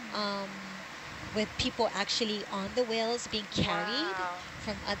 with people actually on the whales being carried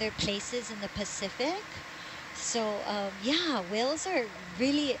from other places in the Pacific. So yeah, whales are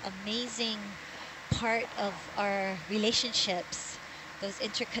really amazing part of our relationships, those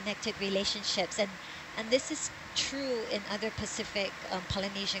interconnected relationships. And And this is true in other Pacific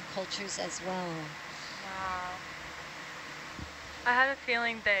Polynesian cultures as well. Wow. I had a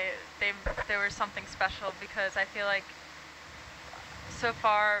feeling they were something special because I feel like so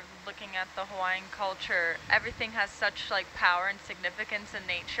far looking at the Hawaiian culture, everything has such like power and significance in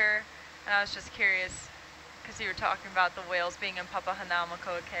nature. And I was just curious because you were talking about the whales being in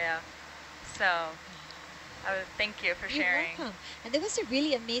Papahanaumokuakea. So I would thank you for sharing. You're welcome. And there was a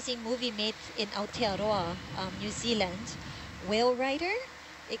really amazing movie made in Aotearoa, New Zealand, Whale Rider.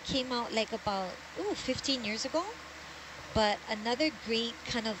 It came out like about 15 years ago. But another great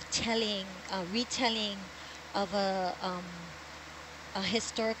kind of retelling of a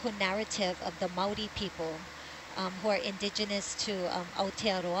historical narrative of the Maori people who are indigenous to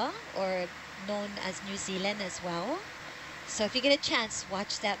Aotearoa, or known as New Zealand as well. So if you get a chance,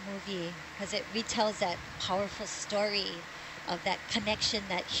 watch that movie because it retells that powerful story of that connection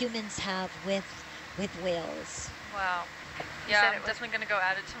that humans have with whales. Wow. Yeah, I'm definitely going to go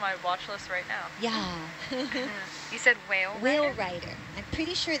add it to my watch list right now. Yeah. You said Whale Rider? Whale Rider. I'm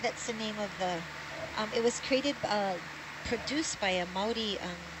pretty sure that's the name of the... it was produced by a Maori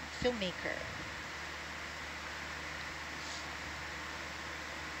filmmaker.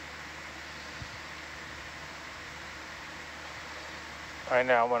 I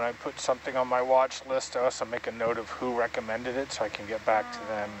know when I put something on my watch list, I also make a note of who recommended it so I can get back to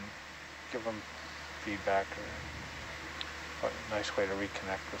them and give them feedback. Or a nice way to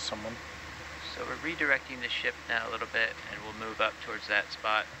reconnect with someone. So we're redirecting the ship now a little bit, and we'll move up towards that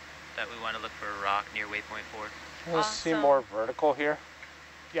spot that we want to look for a rock near waypoint 4. We'll see more vertical here.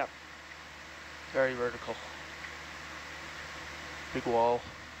 Yeah. Very vertical. Big wall.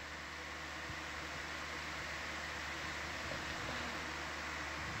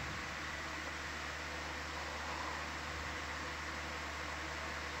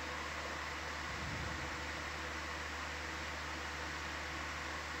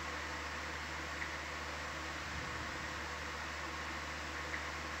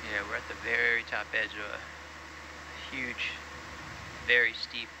 Yeah, we're at the very top edge of a huge, very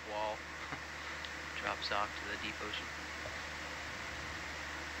steep wall. Drops off to the deep ocean.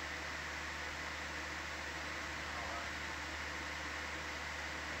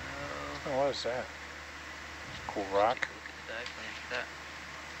 Oh, what is that? Cool rock. Take a look at the dive plan for that.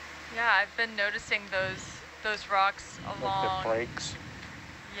 Yeah, I've been noticing those rocks along Like the breaks.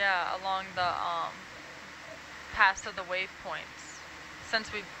 Yeah, along the paths of the wave points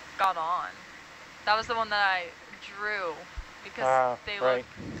since we got on. That was the one that I drew because they right.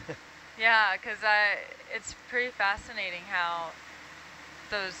 look. Yeah, because it's pretty fascinating how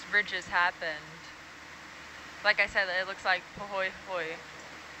those ridges happened. Like I said, it looks like pohoi hoi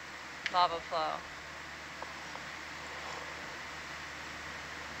lava flow.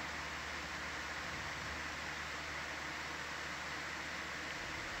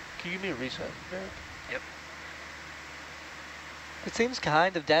 Can you give me a reset, Eric? Yep. It seems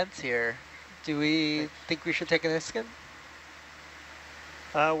kind of dense here. Do we think we should take an Iskin?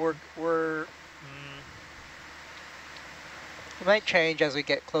 It might change as we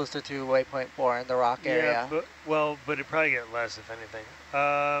get closer to waypoint 4 in the rock area. Yeah, but it'd probably get less if anything.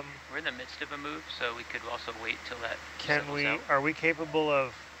 We're in the midst of a move, so we could also wait till that settles out. Are we capable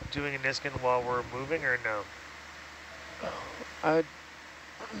of doing an Iskin while we're moving or no? I'd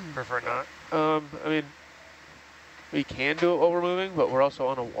prefer not. I mean, we can do it while we're moving, but we're also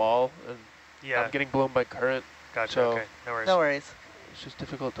on a wall, and yeah, I'm getting blown by current. Gotcha. So okay, no worries. No worries. It's just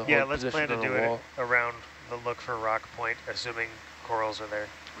difficult to hold. Yeah, let's position plan to on do a it wall. around the look for rock point, assuming corals are there.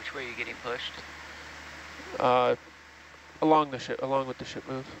 Which way are you getting pushed? Along with the ship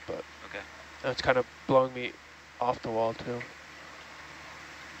move, but Okay. it's kind of blowing me off the wall too.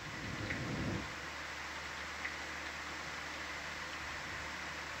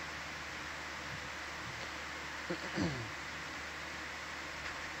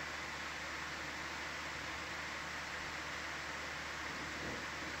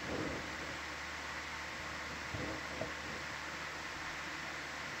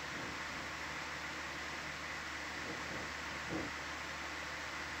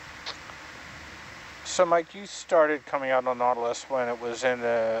 So Mike, you started coming out on Nautilus when it was in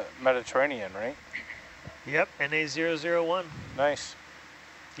the Mediterranean, right? Yep, NA001. Nice.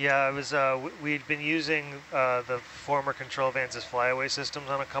 Yeah, it was. We'd been using the former control vans as flyaway systems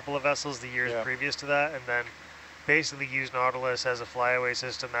on a couple of vessels the years previous to that, and then basically used Nautilus as a flyaway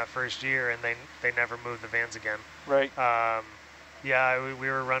system that first year, and they never moved the vans again. Right. Yeah, we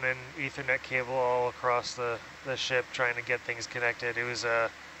were running Ethernet cable all across the ship trying to get things connected. It was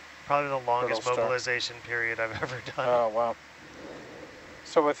probably the longest mobilization period I've ever done. Oh, wow.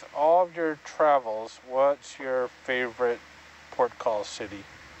 So with all of your travels, what's your favorite port call city?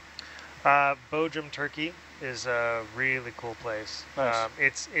 Bodrum, Turkey is a really cool place.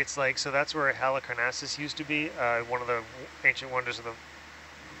 Nice. It's like, so that's where Halicarnassus used to be, one of the ancient wonders of the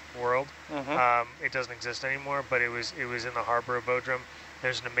world. It doesn't exist anymore, but it was in the harbor of Bodrum.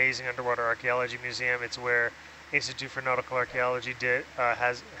 There's an amazing underwater archaeology museum. It's where Institute for Nautical Archaeology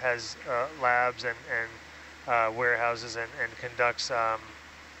has labs and warehouses and conducts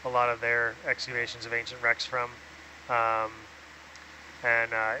a lot of their excavations of ancient wrecks from. But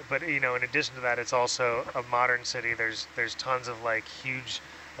you know, in addition to that, it's also a modern city. There's tons of like huge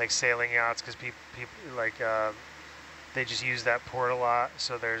like sailing yachts because people like they just use that port a lot.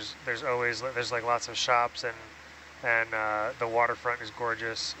 So there's like lots of shops and the waterfront is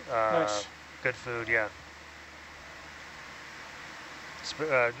gorgeous. Nice. Good food, yeah.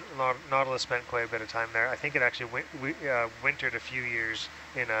 Nautilus spent quite a bit of time there. I think it actually wintered a few years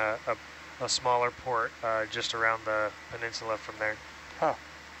in a smaller port just around the peninsula from there. Huh.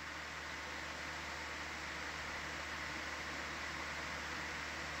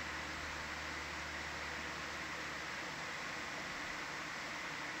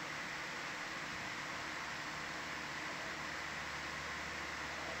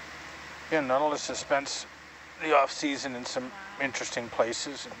 Yeah, Nautilus has spent the off season in some interesting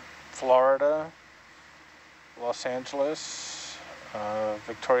places in Florida, Los Angeles,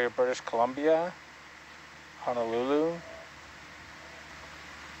 Victoria, British Columbia, Honolulu,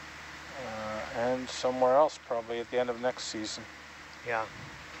 and somewhere else probably at the end of next season. Yeah.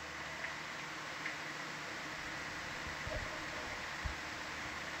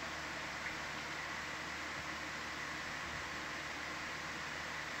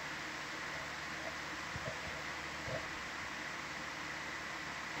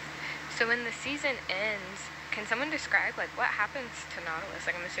 So when the season ends, can someone describe like what happens to Nautilus?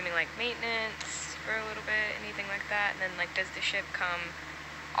 Like I'm assuming like maintenance for a little bit, anything like that, and then like does the ship come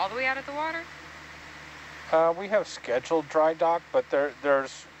all the way out of the water? We have scheduled dry dock, but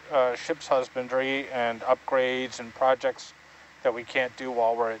there's ship's husbandry and upgrades and projects that we can't do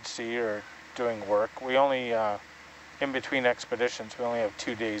while we're at sea or doing work. We only, in between expeditions, we only have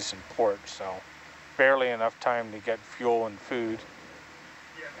 2 days in port, so barely enough time to get fuel and food.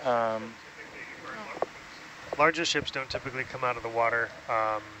 Larger ships don't typically come out of the water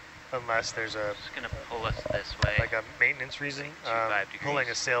unless there's a It's going to pull us this way. like a maintenance reason. 5 Pulling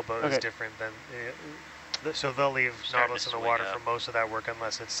a sailboat is different than so they'll leave Nautilus in the water for most of that work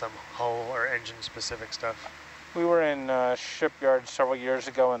unless it's some hull or engine specific stuff. We were in shipyard several years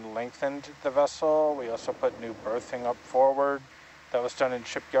ago and lengthened the vessel. We also put new berthing up forward. That was done in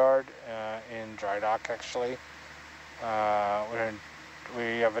shipyard, in dry dock actually.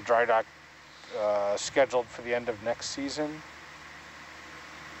 We have a dry dock scheduled for the end of next season.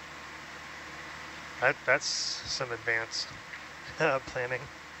 That's some advanced planning.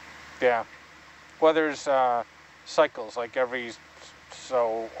 Yeah. Well, there's cycles, like every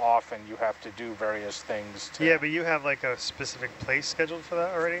so often you have to do various things. Yeah, but you have like a specific place scheduled for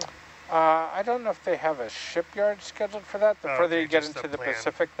that already? I don't know if they have a shipyard scheduled for that. The further you get into the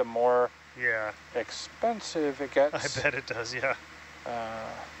Pacific, the more expensive it gets. I bet it does, yeah.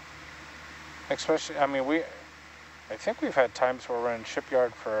 Especially, I mean, I think we've had times where we're in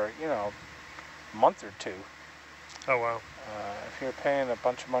shipyard for, a month or two. Oh, wow. If you're paying a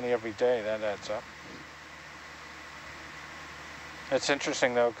bunch of money every day, that adds up. It's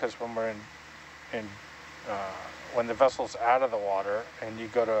interesting though, because when we're when the vessel's out of the water and you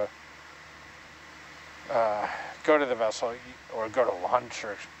go to the vessel or go to lunch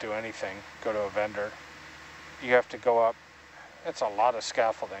or do anything, go to a vendor, you have to go up. It's a lot of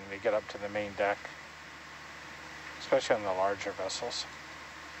scaffolding to get up to the main deck, especially on the larger vessels.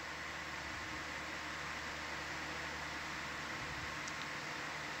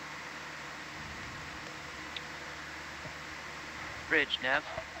 Bridge, Nav.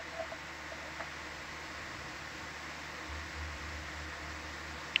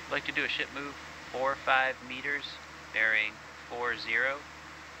 I'd like to do a ship move 4 or 5 meters, bearing 40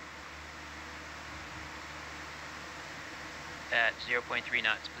 at 0.3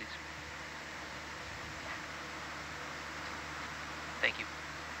 knots, please. Thank you.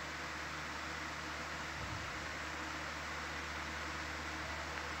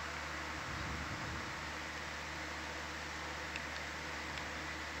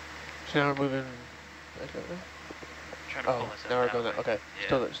 So now we're moving back that way? Trying to pull us now we're that going way. that. Okay,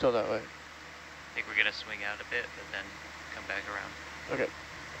 Yeah. still that way. I think we're gonna swing out a bit, but then come back around. Okay.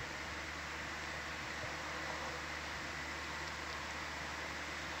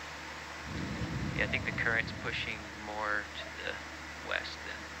 Yeah, I think the current's pushing more to the west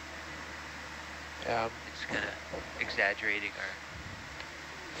Yeah, I'm It's kind of exaggerating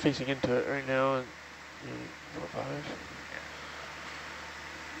our. facing into it right now, and 4, 5.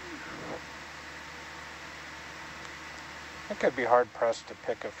 I think I'd be hard pressed to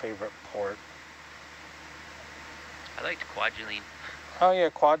pick a favorite port. I liked Kwajalein. Oh yeah,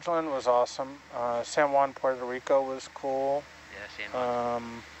 Kwajalein was awesome. San Juan, Puerto Rico was cool. Yeah, San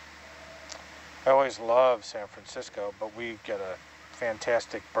Juan. I always love San Francisco, but we get a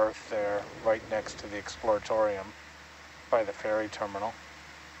fantastic berth there right next to the Exploratorium by the ferry terminal.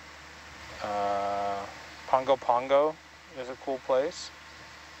 Pongo Pongo is a cool place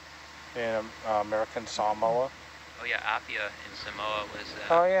in American Samoa. Oh yeah, Apia in Samoa was.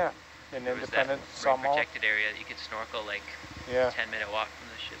 Oh yeah, in there was independent that marine Samoa. protected area. You could snorkel like Yeah. 10-minute walk from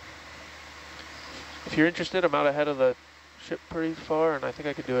the ship. If you're interested, I'm out ahead of the ship pretty far, and I think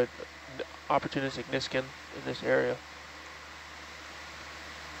I could do an opportunistic Niskin in this area.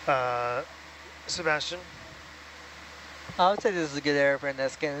 Sebastian? I would say this is a good area for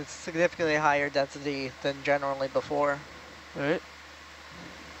Niskin. It's significantly higher density than generally before. All right.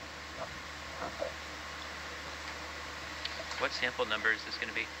 What sample number is this going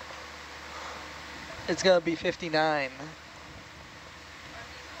to be? It's going to be 59.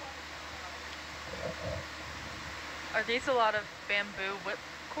 Are these a lot of bamboo whip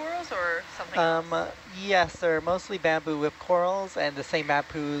corals or something else? Yes, they're mostly bamboo whip corals, and the same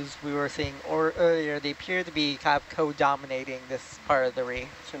bamboos we were seeing earlier, they appear to be kind of co-dominating this part of the reef.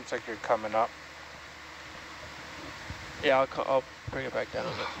 Seems like you're coming up. Yeah, I'll bring it back down.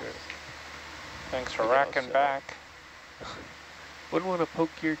 That's sure. Thanks for Yeah, racking so- back. Wouldn't want to poke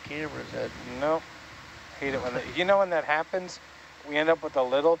your cameras at. No, hate it when you know when that happens. We end up with a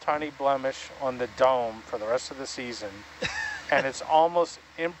little tiny blemish on the dome for the rest of the season, and it's almost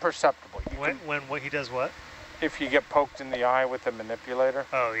imperceptible. When what he does what? If you get poked in the eye with a manipulator.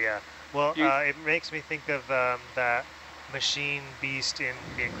 Oh yeah. Well, it makes me think of that machine beast in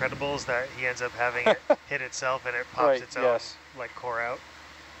The Incredibles that he ends up having it hit itself and it pops Right, its own yes. like core out.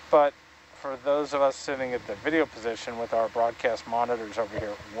 But for those of us sitting at the video position with our broadcast monitors over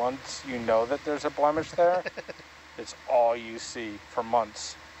here, once you know that there's a blemish there, it's all you see for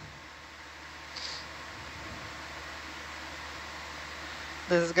months.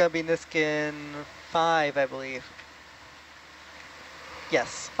 This is going to be Niskin 5, I believe.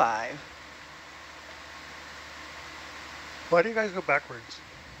 Yes, 5. Why do you guys go backwards?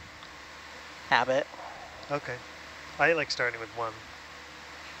 Habit. Okay. I like starting with 1.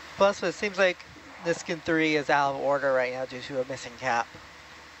 Plus, it seems like Niskin 3 is out of order right now due to a missing cap.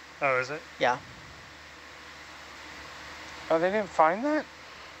 Oh, is it? Yeah. Oh, they didn't find that?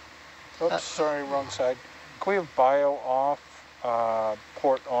 Oops, sorry, wrong side. Can we have bio off,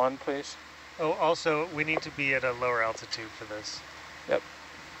 port on, please? Oh, also, we need to be at a lower altitude for this. Yep.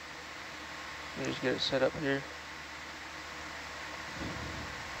 Let me just get it set up here.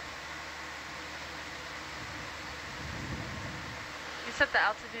 You said the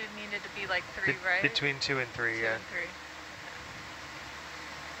altitude needed to be like 3, right? Between 2 and 3, 2 yeah. and 3.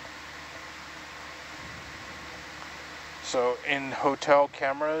 So in hotel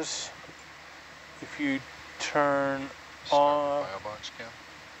cameras, if you turn on, Firebox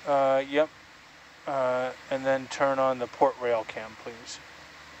cam. yep, and then turn on the port rail cam, please.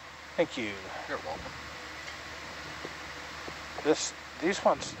 Thank you. You're welcome. These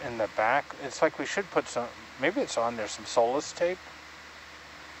ones in the back, it's like we should put some, maybe it's on there, some Solus tape.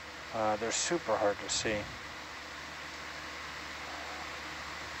 They're super hard to see.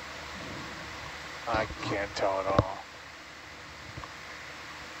 I can't tell at all.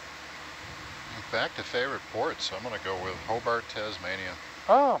 Back to favorite ports. I'm going to go with Hobart, Tasmania.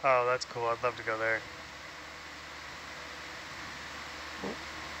 Oh, Oh, that's cool. I'd love to go there.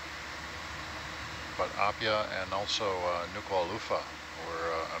 But Apia and also Nuku'alofa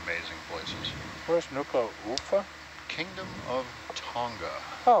were amazing places. where's Nuku'alofa? Kingdom of Tonga.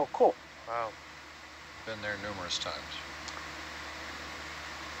 Oh, cool. Wow. Been there numerous times.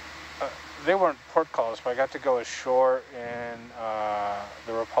 They weren't port calls, but I got to go ashore in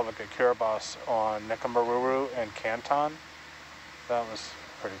the Republic of Kiribati on Nekamaruru and Canton. That was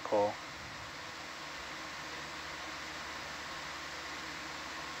pretty cool.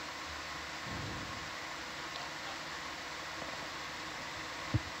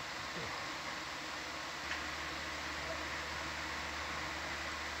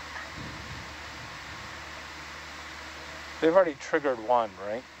 They've already triggered one,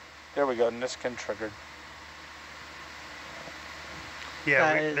 right? There we go, Niskin triggered.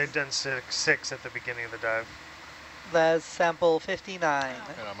 Yeah, That they've is- done six at the beginning of the dive. That's sample 59.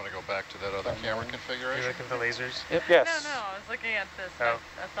 And I'm going to go back to that other camera You configuration. looking at the lasers? Yes. No, I was looking at this. Oh.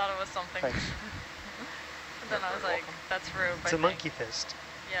 I thought it was something. Thanks. then I was like, that's rude. It's a monkey fist.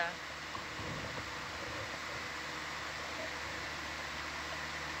 Yeah.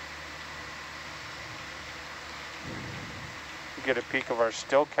 You get a peek of our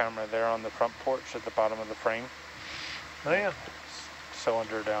still camera there on the front porch at the bottom of the frame. Oh yeah.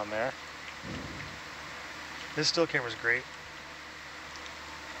 Cylinder down there. This still camera's great.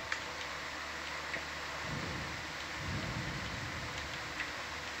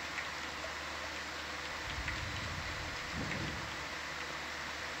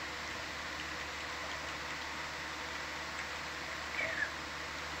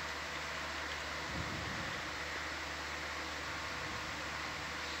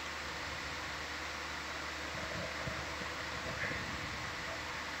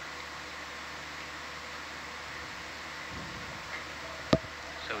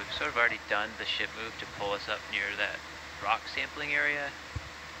 So we've sort of already done the ship move to pull us up near that rock sampling area.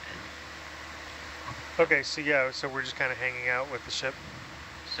 And Okay, so yeah, so we're just kind of hanging out with the ship.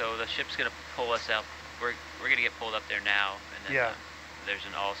 so the ship's gonna pull us out. We're gonna get pulled up there now, and then Yeah. there's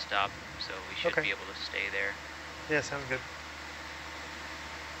an all stop, so we should Okay. be able to stay there. Yeah, sounds good.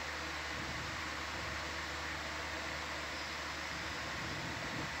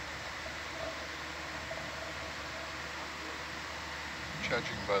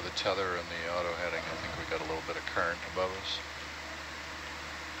 Judging by the tether and the auto heading, I think we got a little bit of current above us.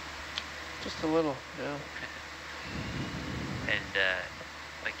 Just a little, yeah. And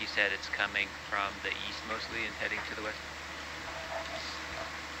like you said, it's coming from the east mostly and heading to the west.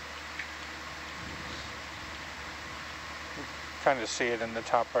 Kind of see it in the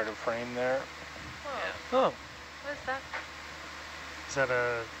top right of frame there. Whoa. Yeah. Oh, What is that? Is that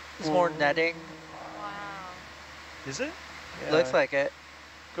a? It's more netting. Wow. Is it? Yeah. Looks like it.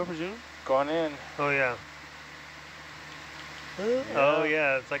 go for zoom. Go on in. Oh yeah. Oh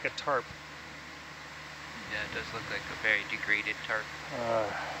yeah, it's like a tarp. Yeah, it does look like a very degraded tarp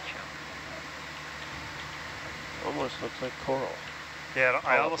chunk. Almost looks like coral. Yeah,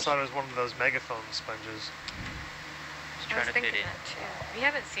 I almost thought it was one of those megaphone sponges. Just I trying was to fit thinking in. that too. We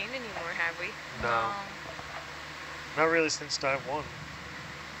haven't seen any more, have we? No, not really since dive 1.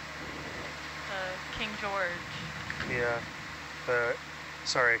 King George. Yeah,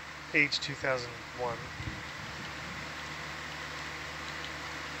 sorry, age 2001.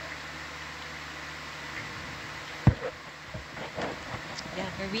 Yeah,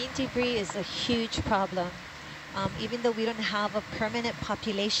 marine debris is a huge problem. Even though we don't have a permanent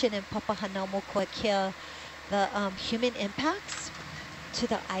population in Papahanaumokuakea, the human impacts to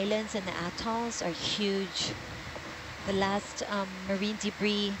the islands and the atolls are huge. The last marine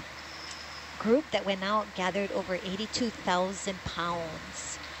debris group that went out gathered over 82,000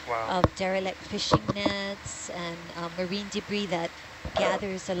 pounds Wow. of derelict fishing nets and marine debris that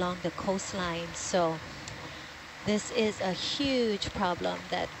gathers along the coastline. So this is a huge problem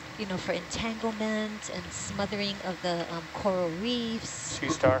that, you know, for entanglement and smothering of the coral reefs. Sea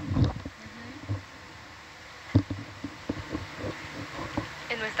Star.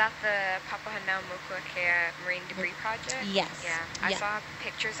 And was that the Papahanaumokuakea Marine Debris Project? Yes. Yeah, I saw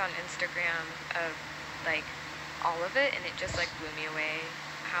pictures on Instagram of like all of it, and it just like blew me away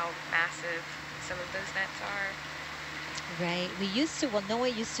how massive some of those nets are. Right. We used to, well,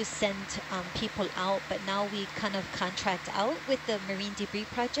 NOAA used to send people out, but now we kind of contract out with the Marine Debris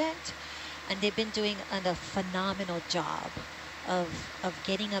Project, and they've been doing a phenomenal job of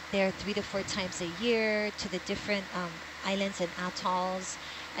getting up there 3 to 4 times a year to the different islands and atolls,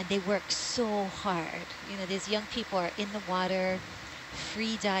 and they work so hard. You know, these young people are in the water,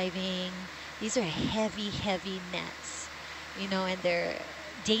 free diving. These are heavy, heavy nets, you know, and they're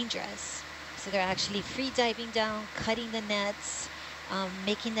dangerous. So they're actually free diving down, cutting the nets,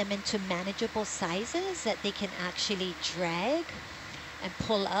 making them into manageable sizes that they can actually drag and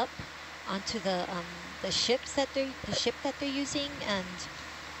pull up onto the ship that they're using. And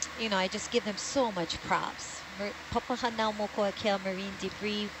you know, I just give them so much props. Papahanaumokuakea Marine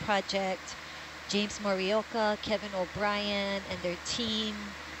Debris Project, James Morioka, Kevin O'Brien, and their team,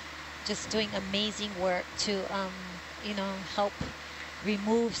 just doing amazing work to you know, help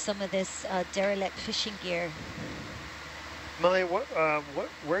remove some of this derelict fishing gear. Molly,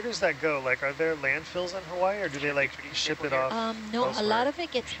 where does that go? Like, are there landfills in Hawaii, or do they like ship it off? No, elsewhere? a lot of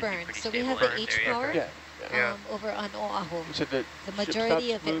it gets burned. So we have the H-power Yeah. over on Oahu. So the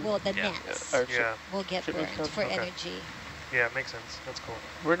majority of it, moved? well, the Yeah. nets Yeah. will get Shipment burned stops, for okay. energy. Yeah, makes sense. That's cool.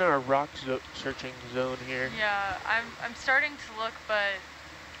 We're in our rock searching zone here. Yeah, I'm starting to look, but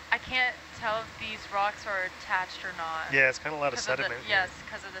I can't tell if these rocks are attached or not. Yeah, it's kind of a lot of 'Cause of the- sediment. yes,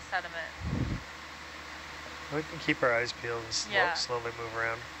 because of the sediment. We can keep our eyes peeled and Yeah. slowly move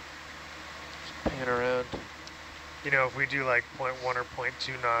around. Pan around. You know, if we do like 0.1 or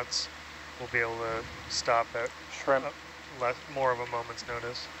 0.2 knots, we'll be able to stop at Shrimp. more of a moment's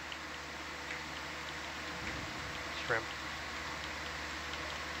notice. Shrimp.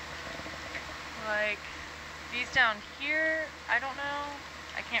 Like, these down here, I don't know.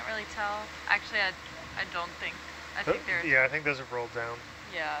 I can't really tell. Actually, I don't think. I think they're... Yeah, I think those have rolled down.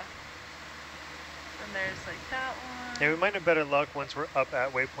 Yeah. Then there's like that one. Yeah, we might have better luck once we're up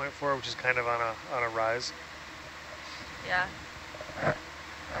at waypoint 4, which is kind of on a rise. Yeah.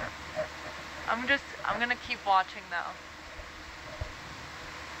 I'm gonna keep watching though.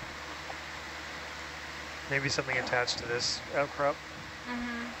 Maybe something attached to this outcrop.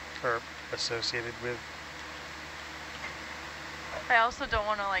 Mm-hmm. Or associated with. I also don't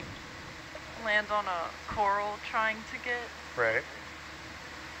want to like land on a coral trying to get. Right.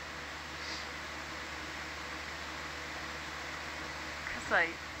 Cause like.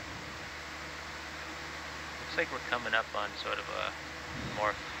 Looks like we're coming up on sort of a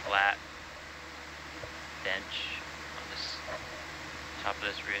more flat bench on this top of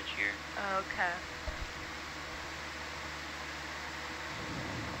this ridge here. Okay.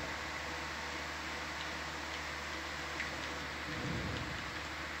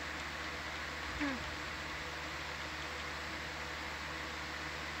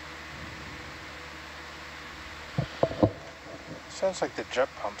 Sounds like the jet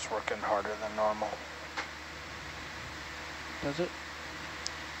pump's working harder than normal. Does it?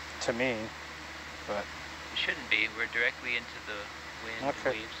 To me, but... It shouldn't be. We're directly into the wind and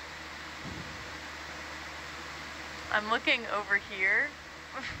waves. I'm looking over here.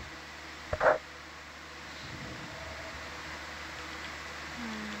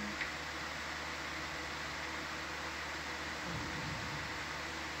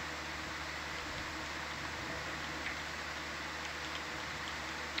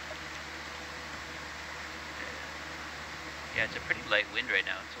 Yeah, it's a pretty light wind right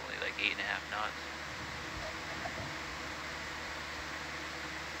now. It's only like 8.5 knots.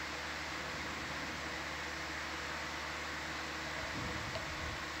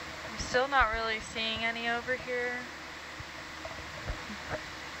 I'm still not really seeing any over here.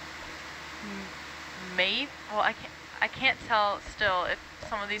 Maybe, well, I can't tell still if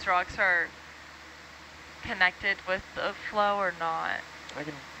some of these rocks are connected with the flow or not. I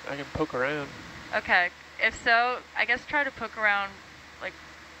can poke around. Okay, if so, I guess try to poke around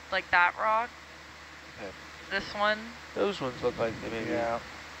like that rock. Okay. This one. Those ones look like they may be. Yeah.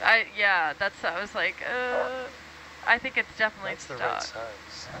 Yeah, I was like, I think it's definitely That's stuck. the right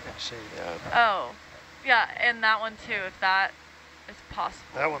size and shape. Yeah. Oh, yeah, and that one too, if that is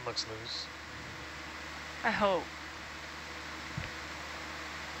possible. That one looks loose. I hope.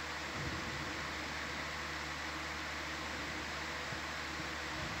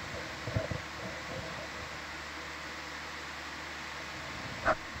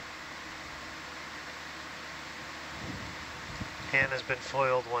 Anne has been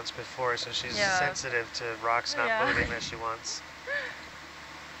foiled once before, so she's sensitive to rocks not moving that she wants.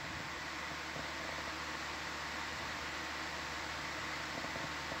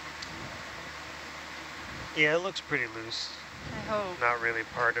 Yeah, it looks pretty loose. I hope. Not really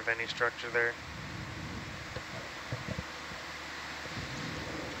part of any structure there.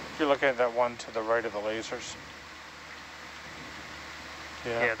 You're looking at that one to the right of the lasers.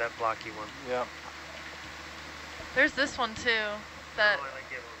 Yeah, that blocky one. Yeah. There's this one too. That Oh, I like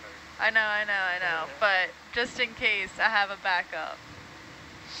the other one better. I know. But just in case, I have a backup.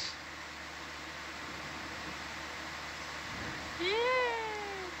 Yay!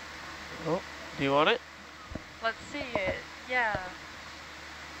 Oh, do you want it? Let's see it. Yeah.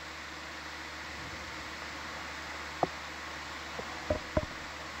 Oh,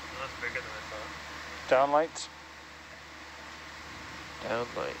 that's bigger than I thought. Downlights,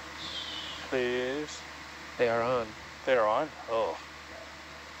 Downlights. please. They are on. They're on. Oh.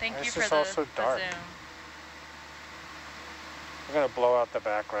 Thank you This for is the, also the dark. zoom. I'm gonna blow out the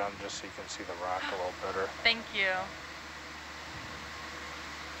background just so you can see the rock a little better. Thank you.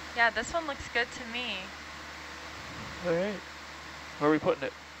 Yeah, this one looks good to me. All right. Where are we putting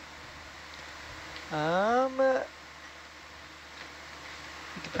it? You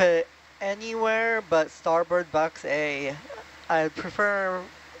can put it anywhere but starboard box A. I'd prefer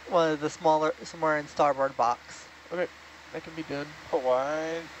one of the smaller, somewhere in starboard box. Okay, that can be done. Put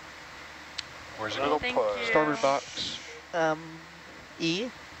wide. Where's it Little going? Thank push. you. Starboard box. E.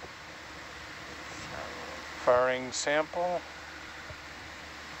 Firing sample.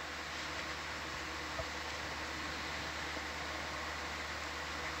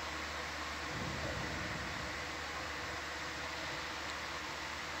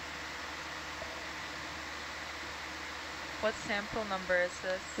 What sample number is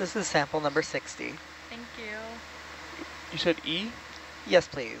this? This is sample number 60. Thank you. You said E? Yes,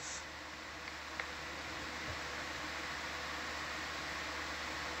 please.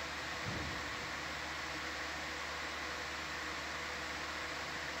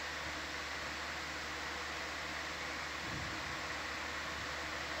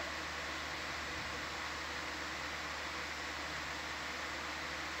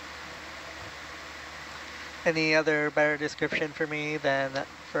 Any other better description for me than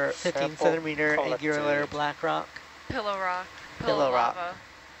for 15 Sample centimeter angular collected. black rock? Pillow rock. Pillow rock. lava.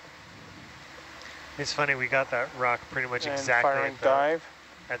 It's funny, we got that rock pretty much And exactly firing dive.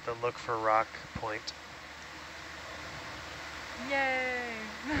 at the look for rock point. Yay!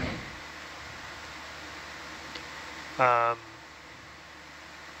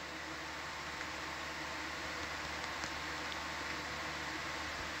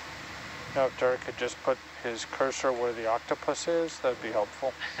 Now, if Derek could just put his cursor where the octopus is, that'd be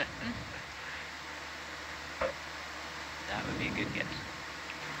helpful. That would be a good guess.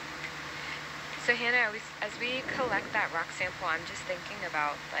 So Hannah, as we collect that rock sample, I'm just thinking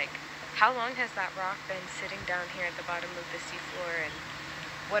about, like, how long has that rock been sitting down here at the bottom of the seafloor, and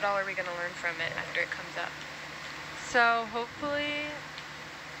what all are we going to learn from it after it comes up? So hopefully,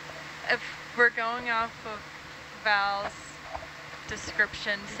 if we're going off of Val's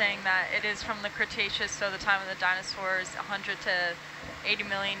description saying that it is from the Cretaceous, so the time of the dinosaurs, 100 to 80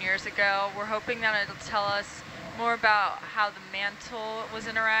 million years ago, we're hoping that it'll tell us more about how the mantle was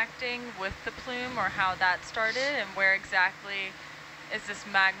interacting with the plume, or how that started, and where exactly is this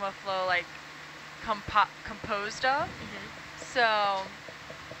magma flow like composed of. So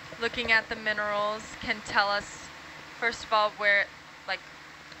looking at the minerals can tell us, first of all, where, like,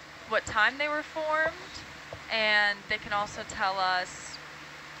 what time they were formed, and they can also tell us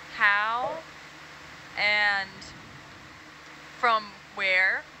how and from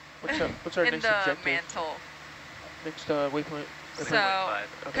where What's our in next the objective? mantle. Next waypoint? So,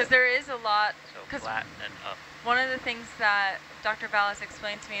 because there is a lot, So 'cause flat and up. one of the things that Dr. Vallis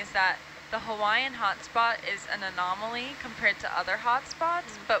explained to me is that the Hawaiian hotspot is an anomaly compared to other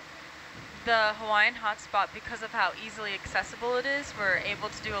hotspots, but the Hawaiian hotspot, because of how easily accessible it is, we're able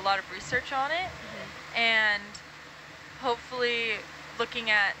to do a lot of research on it. And hopefully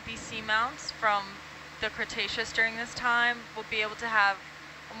looking at these seamounts from the Cretaceous during this time, we'll be able to have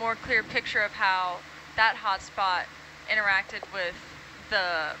a more clear picture of how that hotspot interacted with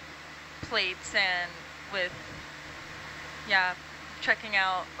the plates, and with, yeah, checking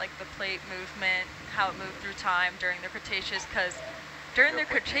out like the plate movement, how it moved through time during the Cretaceous, because during the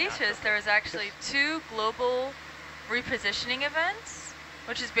Cretaceous there was actually 2 global repositioning events,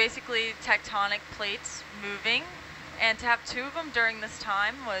 which is basically tectonic plates moving, and to have 2 of them during this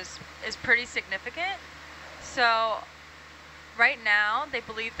time is pretty significant. So right now they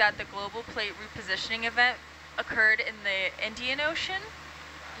believe that the global plate repositioning event occurred in the Indian Ocean,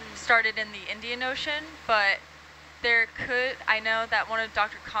 started in the Indian Ocean, but I know that one of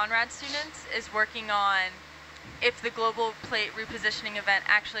Dr. Conrad's students is working on if the global plate repositioning event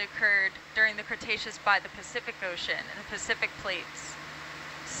actually occurred during the Cretaceous by the Pacific Ocean and the Pacific plates.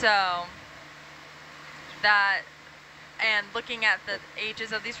 So that, and looking at the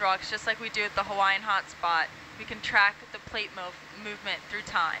ages of these rocks, just like we do at the Hawaiian hotspot, we can track the plate movement through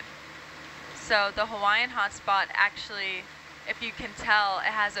time. So the Hawaiian hotspot actually, if you can tell, it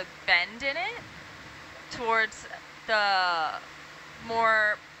has a bend in it towards the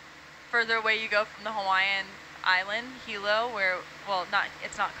more further away you go from the Hawaiian island, Hilo, where, well,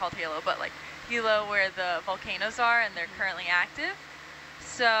 it's not called Hilo, but like Hilo, where the volcanoes are and they're currently active.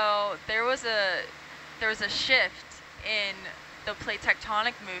 So there was a shift in the plate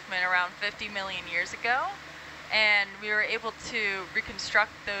tectonic movement around 50 million years ago, and we were able to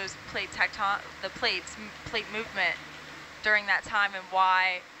reconstruct those plate movement during that time, and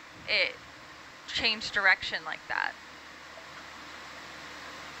why it changed direction like that.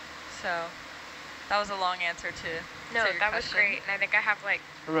 So that was a long answer to No, your that was question. great, and I think I have, like,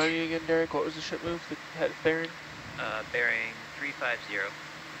 Remind me again, Derek, what was the ship move that had bearing? Bearing 350.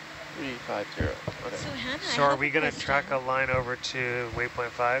 350. Okay. So Hannah, So are we going to track a line over to waypoint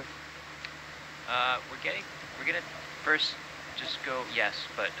 5? We're gonna first just go, yes,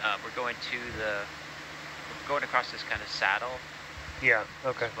 but we're going across this kind of saddle, Yeah,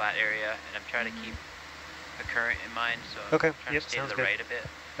 okay. flat area, and I'm trying to keep a current in mind, so I'm Okay, trying yep, to stay to sounds the good. right a bit.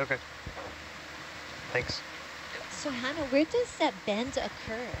 Okay. Thanks. So Hannah, where does that bend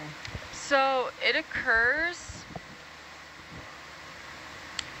occur? So it occurs,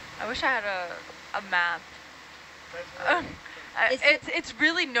 I wish I had a map. Is it- It's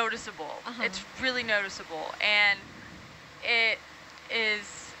really noticeable. Uh-huh. It's really noticeable, and it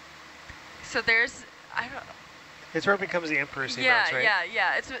is, so there's, I don't, It's where it becomes the Emperor Seamounts, right?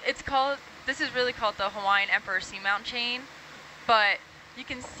 Yeah. It's called, this is really called the Hawaiian Emperor Seamount chain, but you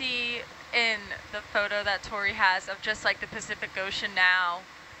can see in the photo that Tori has of just like the Pacific Ocean now,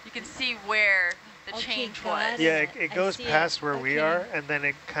 you can see where the change was. Yeah, it goes past where we are, and then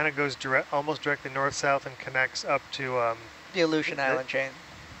it kind of goes almost directly north-south and connects up to the Aleutian Island chain.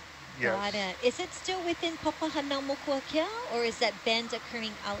 Yes. Got it. Is it still within Papahanaumokuakea, or is that bend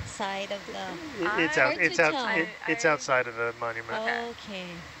occurring outside of the? It's outside of the monument. Okay.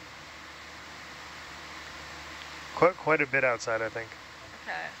 Quite a bit outside, I think.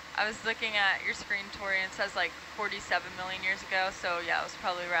 Okay. I was looking at your screen, Tori, and it says like 47 million years ago. So yeah, it was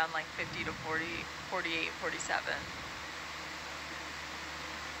probably around like 50 to 40, 48, 47.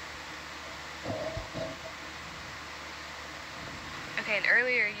 Okay, and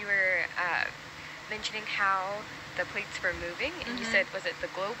earlier you were mentioning how the plates were moving, and you said, was it the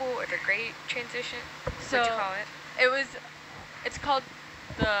global or the great transition? So what'd you call it? It's called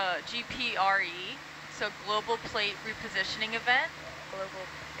the GPRE, so Global Plate Repositioning Event. Global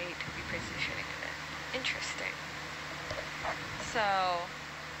Plate Repositioning Event. Interesting.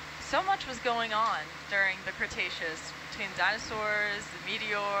 So much was going on during the Cretaceous between dinosaurs, the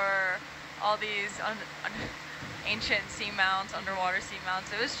meteor, all these ancient seamounts, underwater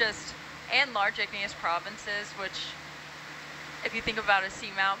seamounts. It was just, and large igneous provinces, which, if you think about a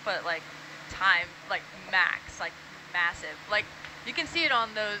seamount, but like time, like max, like massive. Like you can see it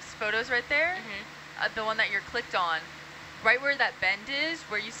on those photos right there, the one that you're clicked on, right where that bend is,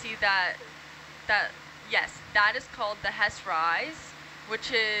 where you see that, yes, that is called the Hess Rise,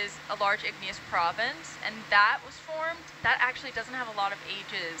 which is a large igneous province, and that was formed, that actually doesn't have a lot of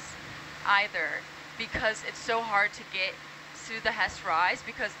ages either, because it's so hard to get to the Hess Rise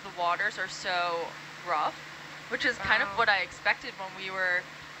because the waters are so rough, which is kind of what I expected when we're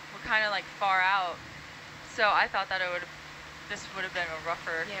kind of like far out. So I thought that this would have been a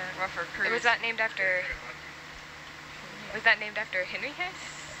rougher cruise. Was that named after Henry Hess?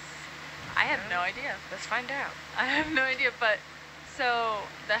 I have no idea. Let's find out. I have no idea, but so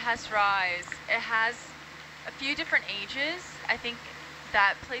the Hess Rise, it has a few different ages. I think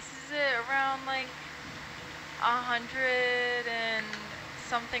that places it around like 100 and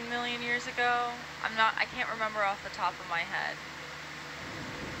something million years ago. I can't remember off the top of my head.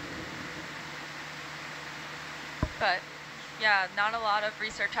 But yeah, not a lot of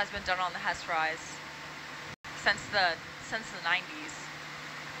research has been done on the Hess Rise since the 90s.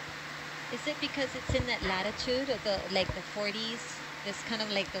 Is it because it's in that latitude of the 40s? There's kind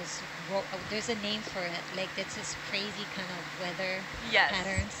of like those, there's a name for it, like it's this crazy kind of weather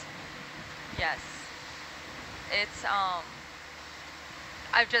patterns. Yes. It's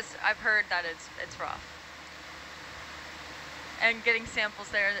I've heard that it's rough. And getting samples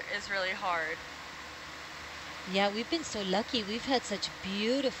there is really hard. Yeah, we've been so lucky. We've had such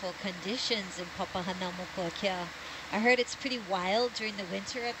beautiful conditions in Papahanaumokuakea. I heard it's pretty wild during the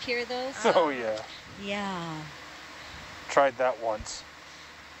winter up here, though. So Oh, yeah. yeah. Tried that once.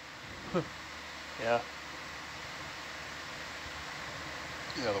 Yeah.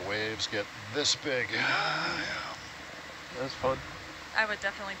 Yeah, the waves get this big. That was fun. I would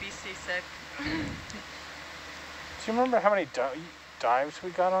definitely be seasick. Do you remember how many dives we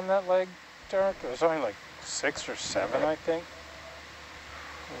got on that leg, Derek? It was only like 6 or 7, I think.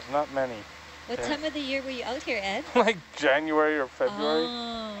 It was not many. What time of the year were you out here, Ed? Like January or February.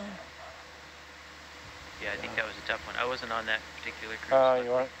 Oh. Yeah, I think that was a tough one. I wasn't on that particular cruise.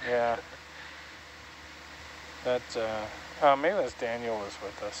 You weren't? Yeah. That, maybe that's Daniel was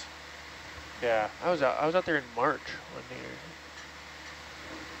with us. Yeah. I was out there in March one year.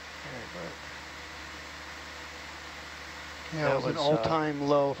 Yeah, it was an all-time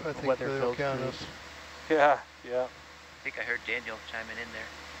low, I think, for the Okeanos. Yeah, yeah. I think I heard Daniel chiming in there.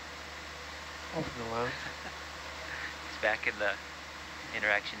 Oh, from the lounge. He's back in the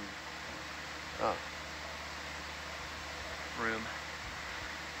interaction room.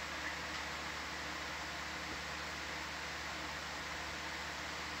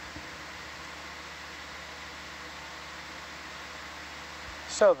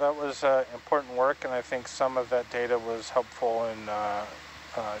 So that was important work, and I think some of that data was helpful in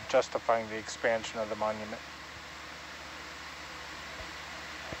justifying the expansion of the monument.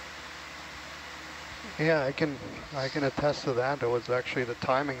 Yeah, I can attest to that. It was actually the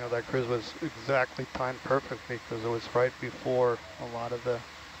timing of that cruise was exactly timed perfectly because it was right before a lot of the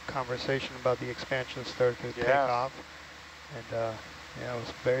conversation about the expansion started to take off. And yeah, it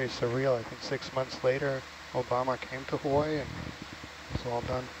was very surreal. I think 6 months later, Obama came to Hawaii and it was all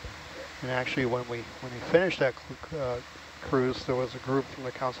done. And actually, when we finished that cruise, there was a group from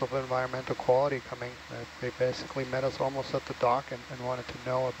the Council of Environmental Quality coming. They basically met us almost at the dock and wanted to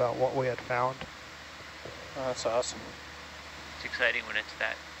know about what we had found. Oh, that's awesome. It's exciting when it's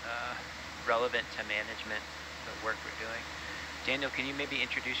that relevant to management, the work we're doing. Daniel, can you maybe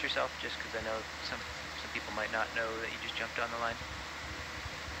introduce yourself, just because I know some people might not know that you just jumped on the line?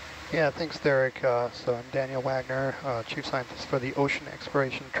 Yeah, thanks, Derek. So I'm Daniel Wagner, Chief Scientist for the Ocean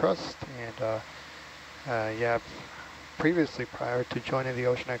Exploration Trust, and yeah, previously, prior to joining the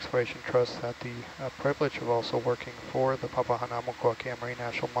Ocean Exploration Trust, had the privilege of also working for the Papahānaumokuākea Marine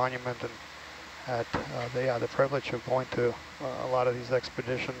National Monument, and had the privilege of going to a lot of these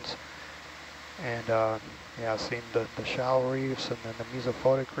expeditions, and yeah, seen the shallow reefs and then the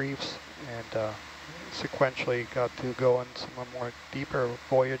mesophotic reefs, and sequentially got to go on some more deeper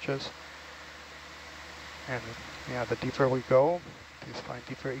voyages. And yeah, the deeper we go, these find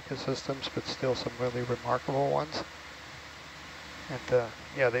deeper ecosystems, but still some really remarkable ones. And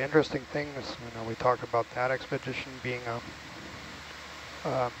yeah, the interesting thing is, we talked about that expedition being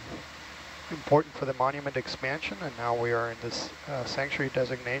important for the monument expansion, and now we are in this sanctuary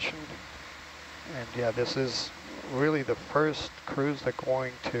designation. And yeah, this is really the first cruise that's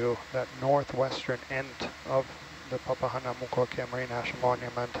going to that northwestern end of the Papahānaumokuākea Marine National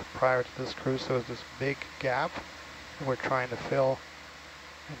Monument. Prior to this cruise, there was this big gap that we're trying to fill,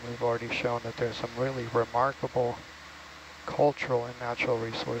 and we've already shown that there's some really remarkable cultural and natural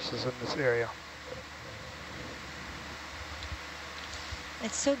resources in this area.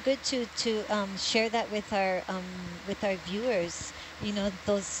 It's so good to share that with our viewers.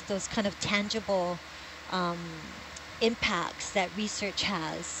 Those kind of tangible impacts that research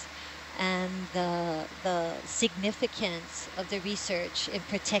has, and the significance of the research in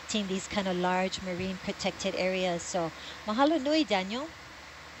protecting these kind of large marine protected areas. So, mahalo nui, Daniel.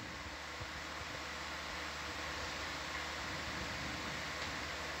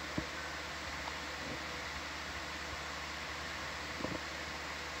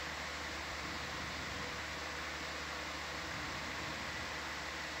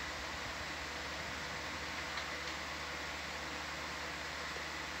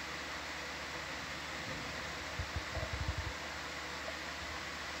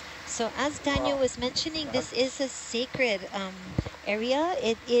 So as Daniel was mentioning, this is a sacred area.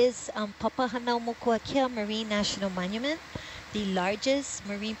 It is Papahānaumokuākea Marine National Monument, the largest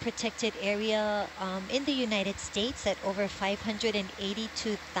marine protected area in the United States, at over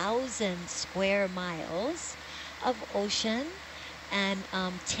 582,000 square miles of ocean, and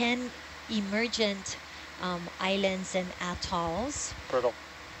 10 emergent islands and atolls. Brittle.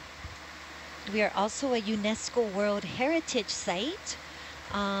 We are also a UNESCO World Heritage Site,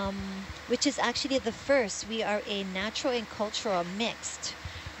 which is actually the first. We are a natural and cultural mixed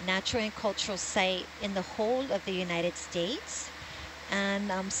natural and cultural site in the whole of the United States.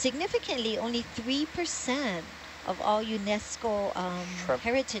 And significantly, only 3% of all UNESCO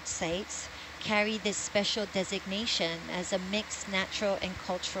heritage sites carry this special designation as a mixed natural and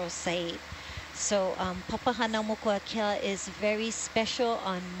cultural site. So Papahānaumokuākea is very special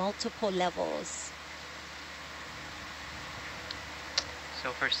on multiple levels. So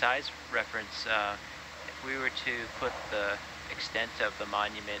for size reference, if we were to put the extent of the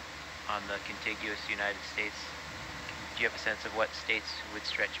monument on the contiguous United States, do you have a sense of what states would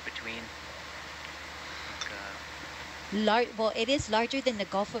stretch between? Well, it is larger than the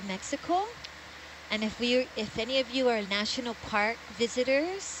Gulf of Mexico. And if any of you are national park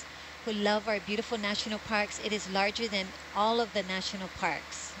visitors who love our beautiful national parks, it is larger than all of the national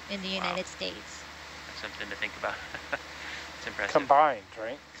parks in the United States. That's something to think about. It's impressive. Combined,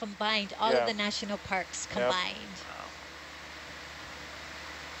 right? Combined, all of the national parks combined.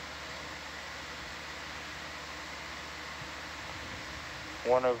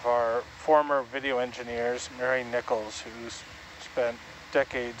 Wow. One of our former video engineers, Mary Nichols, who spent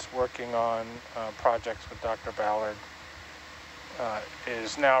decades working on projects with Dr. Ballard,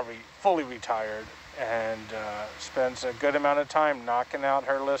 is now fully retired, and spends a good amount of time knocking out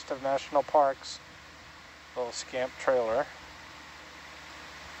her list of national parks. Little scamp trailer.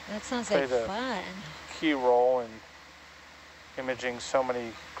 That sounds like Played fun. Key role in imaging so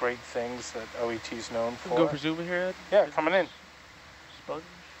many great things that OET's known for. Go for zooming here, Ed? Yeah, coming in. Sponge.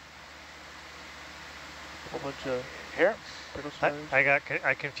 A whole bunch of Here. brittle sponge.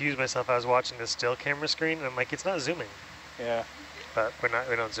 I confused myself. I was watching the still camera screen, and I'm like, it's not zooming. Yeah. But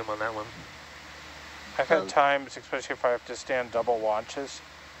we don't zoom on that one. I've had times, especially if I have to stand double watches,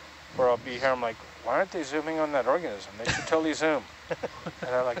 where I'll be here, I'm like, why aren't they zooming on that organism? They should totally zoom.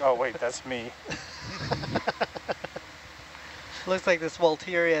 And I'm like, oh wait, that's me. Looks like this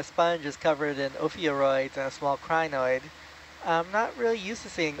Walteria sponge is covered in ophiuroids and a small crinoid. I'm not really used to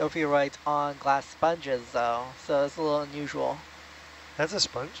seeing ophiuroids on glass sponges though, so it's a little unusual. That's a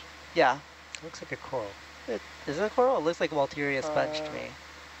sponge? Yeah. Looks like a coral. Is it a coral? It looks like a Walteria sponge to me.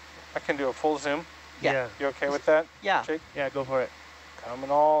 I can do a full zoom. Yeah. You okay with that? Yeah. Jake? Yeah, go for it. Coming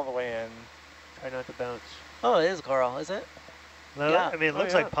all the way in. Try not to bounce. Oh, it is coral, is it? No, Yeah. I mean, it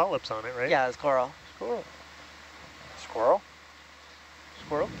looks yeah. like polyps on it, right? Yeah, it's coral. Squirrel. Squirrel?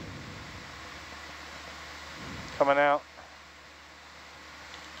 Squirrel. Coming out.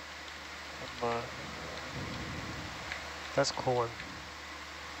 That's a cool one.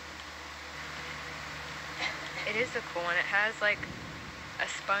 It is a cool one. It has like a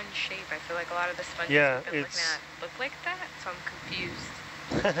sponge shape. I feel like a lot of the sponges Yeah, we've been looking it's- at look like that, so I'm confused.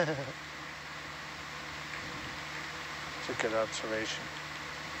 It's a good observation.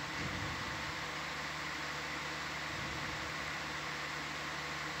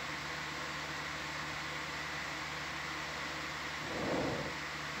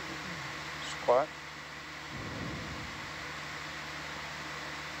 Squat.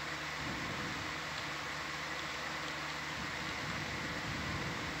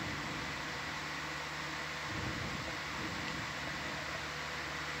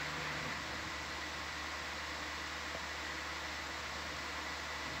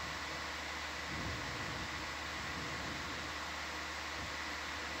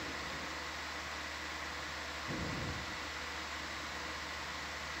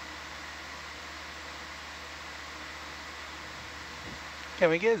 Can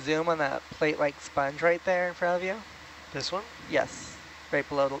we get a zoom on that plate-like sponge right there in front of you? This one? Yes. Right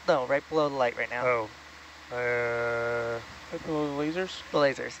below the, no, right below the light right now. Oh. Right below the lasers. The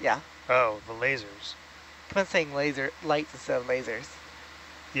lasers, yeah. Oh, the lasers. Keep on saying laser, lights instead of lasers.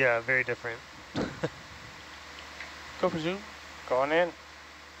 Yeah, very different. Go for zoom. Going in.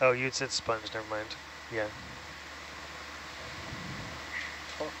 Oh, you had said sponge, never mind. Yeah.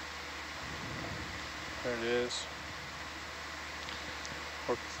 There it is.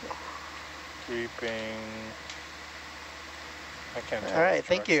 We're creeping. I can't tell. All right,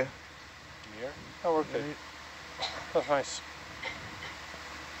 thank you. Here? Oh, we're good. That's nice.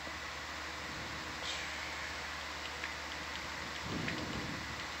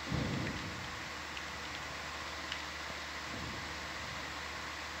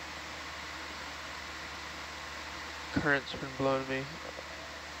 Current's been blowing me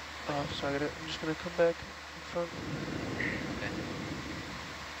off, so I'm just gonna come back in front.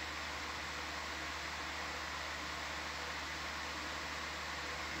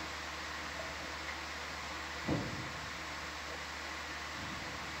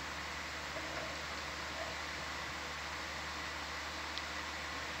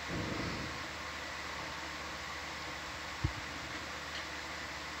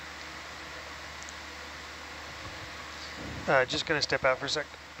 Just gonna step out for a sec.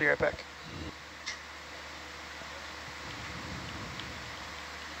 Be right back.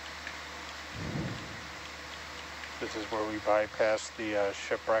 This is where we bypass the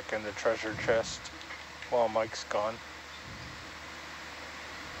shipwreck and the treasure chest while Mike's gone.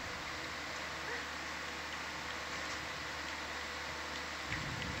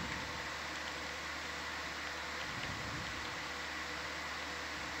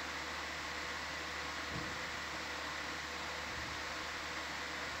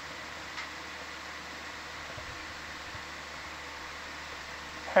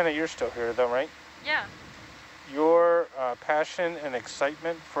 Hannah, you're still here though, right? Yeah. Your passion and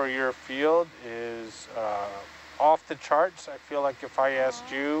excitement for your field is off the charts. I feel like if I asked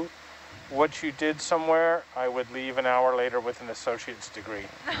you what you did somewhere, I would leave an hour later with an associate's degree.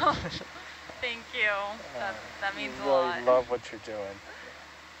 Thank you. That means a really lot. love what you're doing.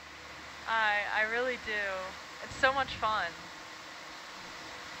 I really do. It's so much fun.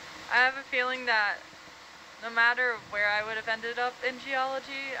 I have a feeling that no matter where I would have ended up in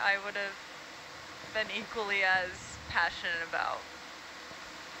geology, I would have been equally as passionate about.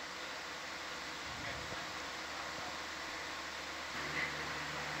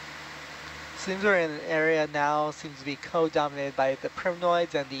 Seems we're in an area now, seems to be co-dominated by the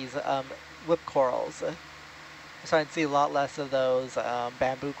primnoids and these whip corals. We're starting to see a lot less of those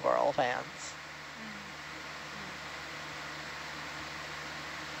bamboo coral fans.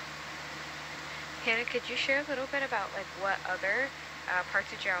 Hannah, could you share a little bit about like what other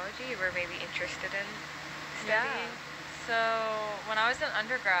parts of geology you were maybe interested in studying? Yeah. So when I was in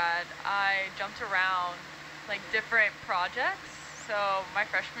undergrad, I jumped around like different projects. So my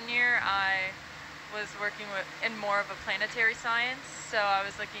freshman year, I was working in more of a planetary science. So I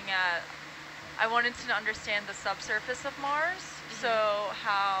was looking at, I wanted to understand the subsurface of Mars. So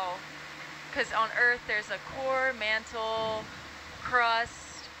how because on Earth there's a core, mantle, crust,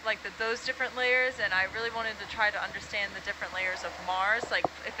 like those different layers, and I really wanted to try to understand the different layers of Mars, like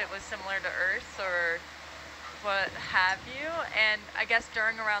if it was similar to Earth or what have you. And I guess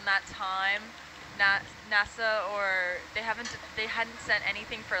during around that time, NASA they hadn't sent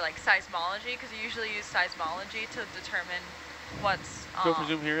anything for like seismology, because you usually use seismology to determine what's Go for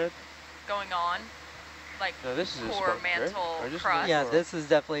zoom here, Ed. going on, like No, this is a core, sponge, right? mantle, Or just crust. Yeah, this is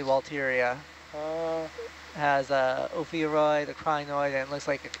definitely Walteria. Has a ophiuroid, a crinoid, and it looks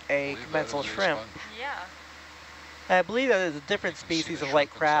like a commensal shrimp. Yeah. I believe that is a different species of white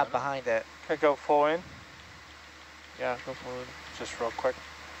crab behind it. Can I go full in? Yeah, go for it. Just real quick.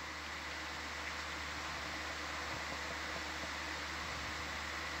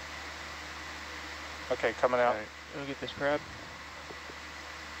 Okay, coming out. All right, I'll get this crab.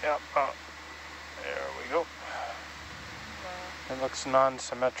 Yep. There we go. It looks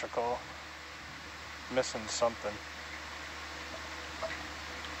non-symmetrical. Missing something.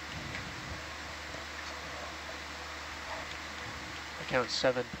 I count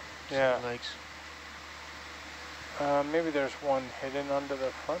 7. Yeah. 7 legs. Maybe there's one hidden under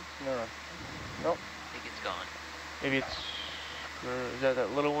the front. No. Nope. I think it's gone. Maybe it's, is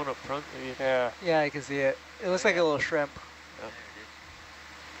that little one up front? Maybe. Yeah. Yeah, I can see it. It looks like a little shrimp. There it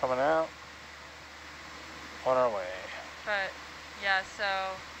is. Coming out. On our way. But yeah, so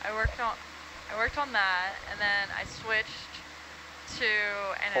I worked on that, and then I switched to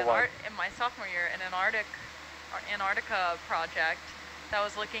in my sophomore year an Antarctica project that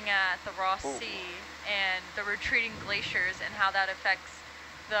was looking at the Ross Sea and the retreating glaciers and how that affects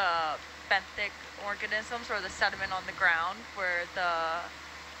the benthic organisms, or the sediment on the ground where the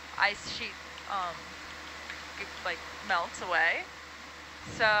ice sheet like melts away.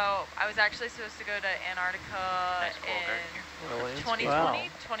 So I was actually supposed to go to Antarctica in 2020, Wow.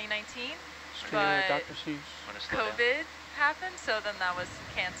 2019, Straight but Dr. Seuss. COVID happened, so then that was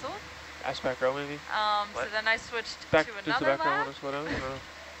canceled. Ask back row, maybe? So then I switched Back, to just the another back row, lab. want to slow down? Or?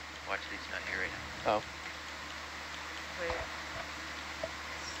 Watch these not here right now. Oh. Wait.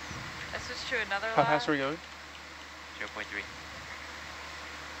 I switched to another How lab. fast are we going? 0.3.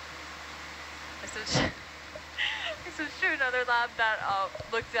 I switched to another lab that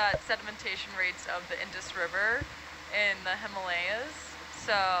looked at sedimentation rates of the Indus River in the Himalayas.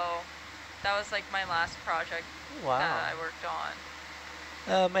 So that was like my last project that I worked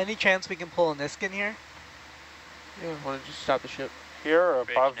on. Any chance we can pull a Niskin here? Yeah, want to just stop the ship? Here or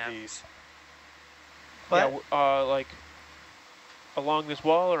Breaking above up. these? What? Yeah, like along this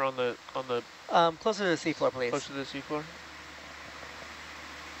wall or on the Closer to the seafloor, please. close to the seafloor?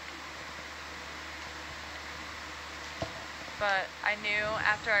 But I knew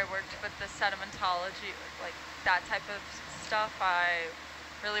after I worked with the sedimentology, like that type of stuff, I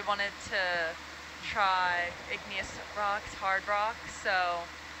really wanted to try igneous rocks, hard rocks. So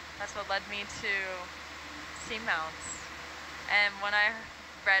that's what led me to seamounts. And when I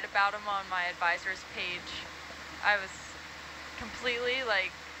read about them on my advisor's page, I was completely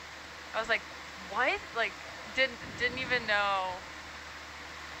like, I was like, what? Like, didn't even know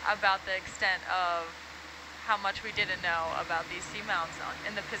about the extent of how much we didn't know about these seamounts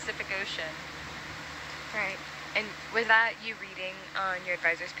in the Pacific Ocean. Right. And was that you reading on your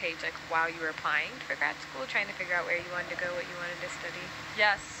advisor's page, like while you were applying for grad school, trying to figure out where you wanted to go, what you wanted to study?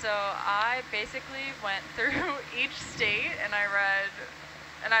 Yes, so I basically went through each state and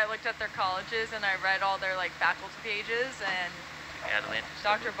I looked at their colleges and I read all their like faculty pages, and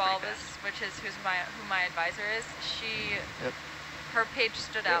Dr. Balbus, which is who my advisor is, her page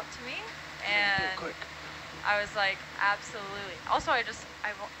stood out to me, and I was like, absolutely. Also, I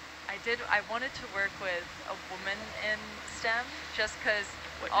wanted to work with a woman in STEM, just because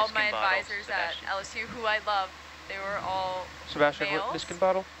all my advisors at LSU, who I love, they were all Sebastian, males. what Niskin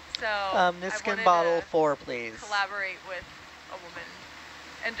bottle? So Niskin I bottle wanted 4, please. to collaborate with a woman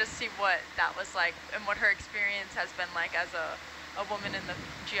and just see what that was like and what her experience has been like as a woman in the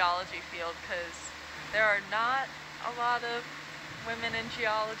geology field, because there are not a lot of women in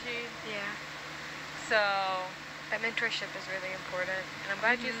geology. Yeah. So that mentorship is really important, and I'm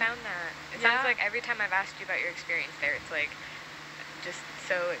glad you found that. It sounds like every time I've asked you about your experience there, it's like just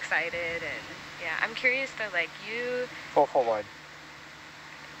so excited, and yeah, I'm curious though, like you Full wide.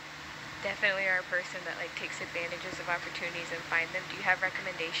 definitely are a person that like takes advantages of opportunities and find them. Do you have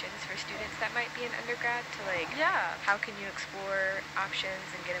recommendations for students that might be in undergrad to like, how can you explore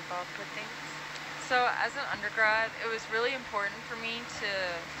options and get involved with things? So as an undergrad, it was really important for me to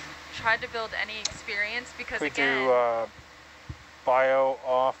try to build any experience, because We again, do bio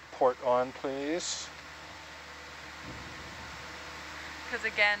off, port on, please. because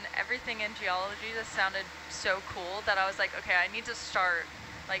again, everything in geology just sounded so cool that I was like, okay, I need to start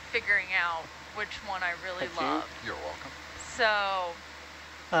like figuring out which one I really love. You're welcome. So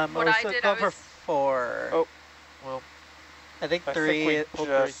what I did, I was 4. Oh, well, I think I 3. think we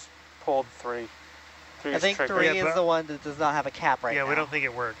just pulled 3. I think 3 Yeah, is the one that does not have a cap right now. Yeah, we don't think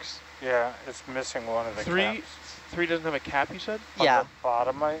it works. Yeah, it's missing one of the 3 caps. 3 doesn't have a cap, you said? Yeah. On the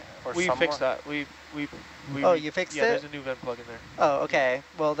bottom, or We somewhere? fixed that. We Oh, you fixed yeah, it? there's a new vent plug in there. Oh, okay.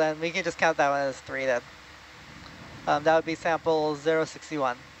 Well, then we can just count that one as 3 then. That would be sample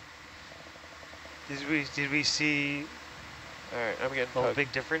 061. Did we see All right, I'm getting a tugged.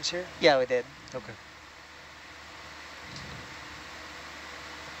 big difference here? Yeah, we did. Okay.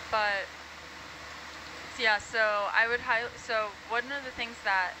 But yeah, so I would so one of the things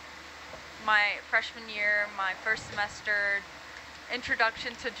that my freshman year, my first semester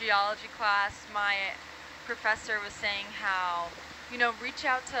introduction to geology class, my professor was saying how, you know, reach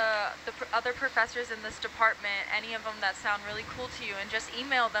out to the other professors in this department, any of them that sound really cool to you, and just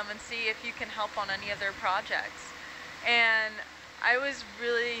email them and see if you can help on any of their projects. And I was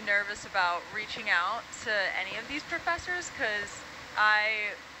really nervous about reaching out to any of these professors because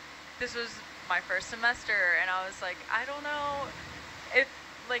this was my first semester, and I was like, I don't know if,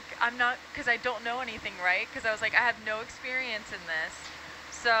 like, I'm not, because I don't know anything, right? Because I was like, I have no experience in this.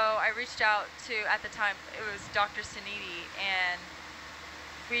 So I reached out to, at the time, it was Dr. Sanidi, and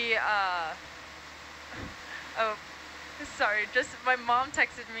we, oh, sorry, just my mom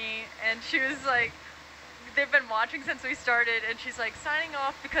texted me, and she was like, they've been watching since we started, and she's like, signing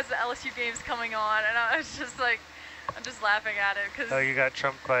off because the LSU game's coming on, and I was just like, I'm just laughing at it, because... Oh, you got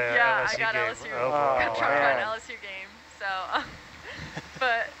trumped by a yeah, LSU I got game. LSU, Oh, got trumped by an man. LSU game, so,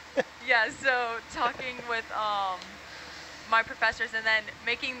 but, yeah, so talking with, my professors and then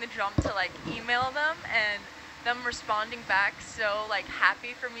making the jump to like email them and them responding back so like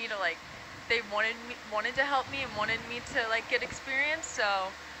happy for me to like, they wanted to help me and wanted me to like get experience.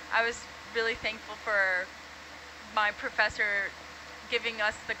 So I was really thankful for my professor giving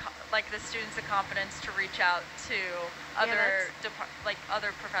us the students the confidence to reach out to other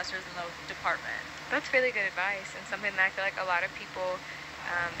other professors in the department. That's really good advice, and something that I feel like a lot of people,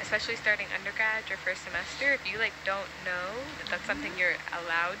 especially starting undergrad or first semester, if you like don't know that that's something you're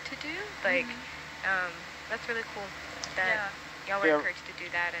allowed to do, like that's really cool that y'all were encouraged to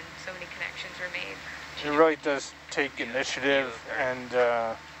do that, and so many connections were made. It really does take initiative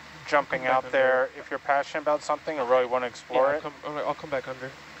and jumping out there. If you're passionate about something or really want to explore it, I'll come back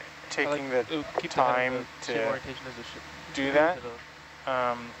under. taking the keep time the to orientation as it should. do that.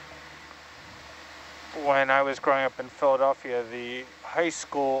 When I was growing up in Philadelphia, the high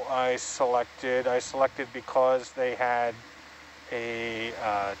school I selected because they had a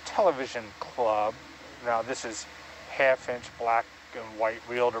television club. Now this is half-inch black and white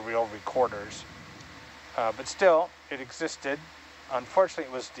reel-to-reel recorders, but still it existed. Unfortunately,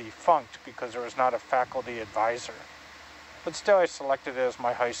 it was defunct because there was not a faculty advisor. But still, I selected it as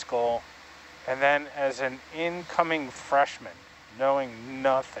my high school. And then as an incoming freshman, knowing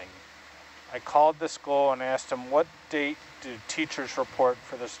nothing, I called the school and asked them, what date do teachers report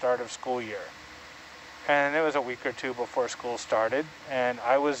for the start of school year? And it was a week or two before school started, and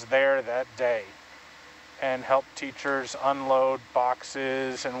I was there that day and helped teachers unload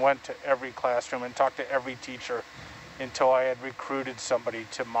boxes and went to every classroom and talked to every teacher until I had recruited somebody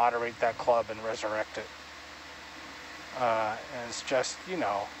to moderate that club and resurrect it. And it's just, you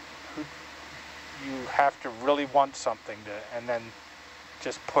know, you have to really want something and then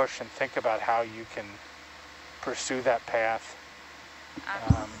just push and think about how you can pursue that path.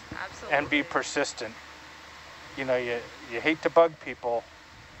 Absolutely. And be persistent. You know, you hate to bug people,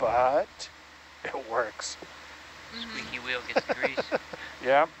 but it works. Squeaky wheel gets the grease.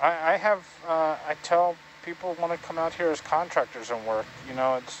 Yeah, I tell people want to come out here as contractors and work. You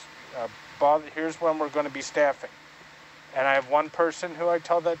know, it's here's when we're going to be staffing. And I have one person who I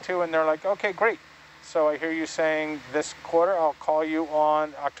tell that to, and they're like, okay, great. So I hear you saying this quarter, I'll call you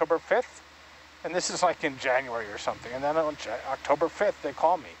on October 5th. And this is like in January or something. And then on October 5th, they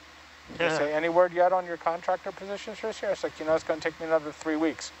call me. They say, any word yet on your contractor positions this year? I was like, you know, it's going to take me another 3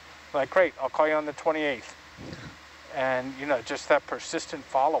 weeks. I'm like, great, I'll call you on the 28th. And, you know, just that persistent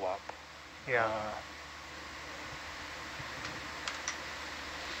follow-up. Yeah.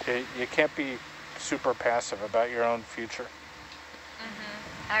 You can't be super passive about your own future.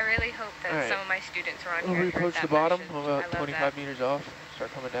 I really hope that some of my students are on here. We approach the bottom, about I love 25 meters off,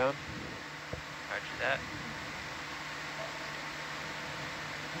 start coming down. Roger that.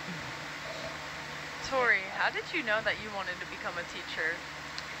 Tori, how did you know that you wanted to become a teacher?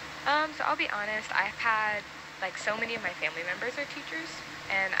 So I'll be honest, I've had like so many of my family members are teachers,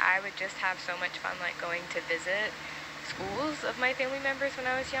 and I would just have so much fun like going to visit schools of my family members when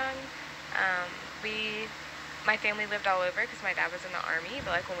I was young. My family lived all over because my dad was in the Army,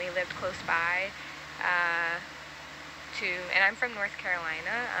 but like when we lived close by and I'm from North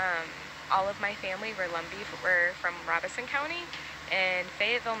Carolina, all of my family were from Robeson County, and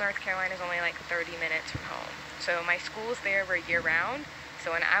Fayetteville, North Carolina is only like 30 minutes from home. So my schools there were year-round,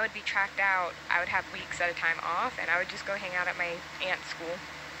 so when I would be tracked out, I would have weeks at a time off, and I would just go hang out at my aunt's school.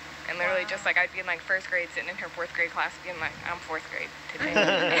 And literally just like I'd be in like 1st grade sitting in her 4th grade class being like, I'm 4th grade today.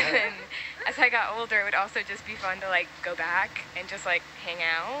 And as I got older, it would also just be fun to like go back and just like hang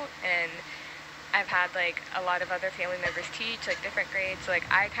out. And I've had like a lot of other family members teach like different grades. So like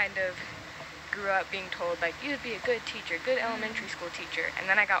I kind of grew up being told like you'd be a good teacher, good elementary school teacher. And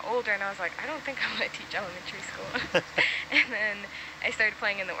then I got older and I was like, I don't think I want to teach elementary school. And then I started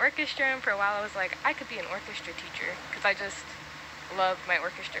playing in the orchestra, and for a while I was like, I could be an orchestra teacher because I just loved my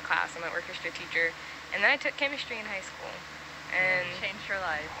orchestra class and my orchestra teacher. And then I took chemistry in high school, and changed your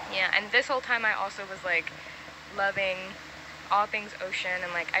life. Yeah, and this whole time I also was like loving all things ocean,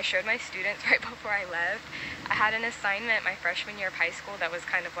 and like I showed my students right before I left. I had an assignment my freshman year of high school that was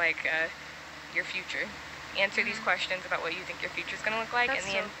kind of like your future. Answer these questions about what you think your future is going to look like. That's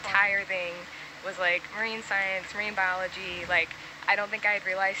and the so entire thing was like marine science, marine biology. Like I don't think I had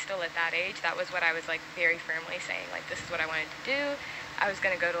realized still at that age that was what I was like very firmly saying, like this is what I wanted to do. I was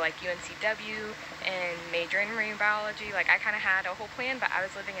going to go to like UNCW and major in marine biology. Like I kind of had a whole plan, but I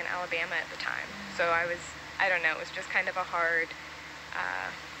was living in Alabama at the time. So I don't know, it was just kind of a hard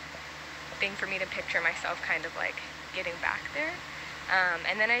thing for me to picture myself kind of like getting back there.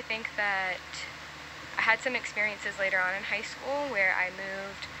 And then I think that I had some experiences later on in high school where I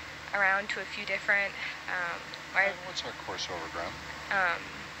moved around to a few different what's our course over, Graham?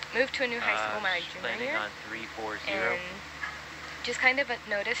 Moved to a new high school my junior year. Landing on 340. And just kind of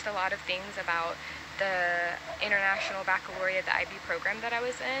noticed a lot of things about the international baccalaureate, the IB program that I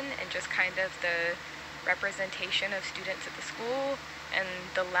was in, and just kind of the representation of students at the school and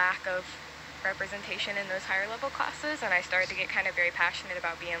the lack of representation in those higher level classes. And I started to get kind of very passionate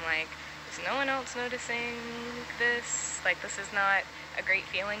about being like, is no one else noticing this? Like, this is not a great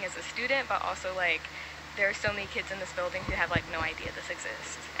feeling as a student, but also like there are so many kids in this building who have like no idea this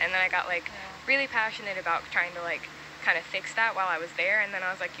exists. And then I got like really passionate about trying to like kind of fix that while I was there. And then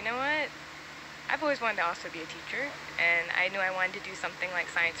I was like, you know what? I've always wanted to also be a teacher, and I knew I wanted to do something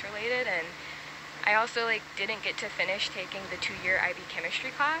like science related. And I also like didn't get to finish taking the 2-year IB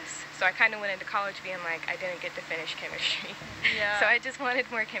chemistry class. So I kind of went into college being like, I didn't get to finish chemistry. Yeah. So I just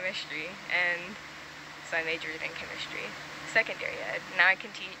wanted more chemistry. And so I majored in chemistry, secondary ed. Now I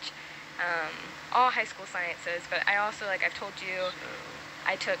can teach all high school sciences, but I also, like I've told you,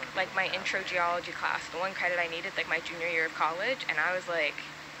 I took like my intro geology class, the one credit I needed like my junior year of college, and I was like,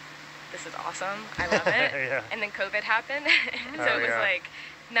 this is awesome, I love it. Yeah. And then COVID happened, so it was like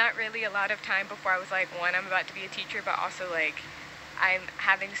not really a lot of time before I was like, one, I'm about to be a teacher, but also like I'm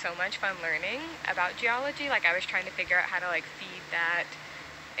having so much fun learning about geology. Like I was trying to figure out how to like feed that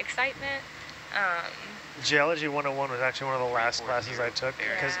excitement. Geology 101 was actually one of the last classes I took,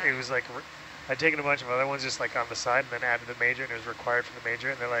 because it was like, I'd taken a bunch of other ones just like on the side and then added the major, and it was required for the major,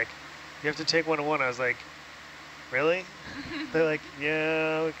 and they're like, you have to take 101. I was like, really? They're like,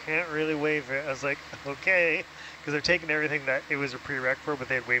 yeah, we can't really waive it. I was like, okay, because they're taking everything that it was a prereq for, but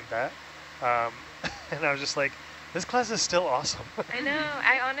they'd waived that. And I was just like, this class is still awesome. I know.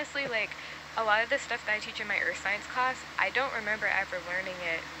 I honestly, like, a lot of the stuff that I teach in my earth science class, I don't remember ever learning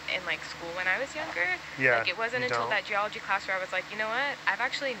it in like school when I was younger. Yeah, like it wasn't until that geology class where I was like, you know what? I've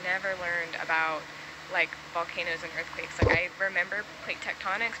actually never learned about like volcanoes and earthquakes. Like I remember plate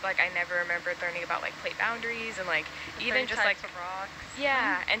tectonics, but like I never remembered learning about like plate boundaries and like even just like rocks.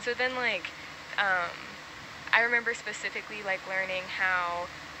 Yeah, and so then like I remember specifically like learning how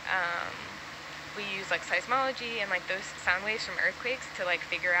we use like seismology and like those sound waves from earthquakes to like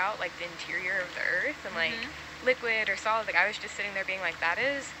figure out like the interior of the earth and like liquid or solid. Like I was just sitting there being like, that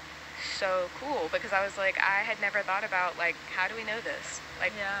is so cool, because I was like, I had never thought about like, how do we know this?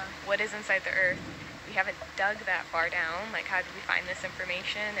 Like what is inside the earth? We haven't dug that far down. Like how did we find this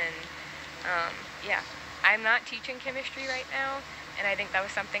information? And yeah, I'm not teaching chemistry right now, and I think that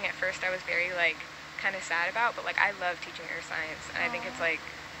was something at first I was very like kind of sad about, but like I love teaching earth science, and I think it's like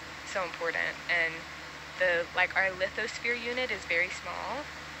so important. And the like our lithosphere unit is very small,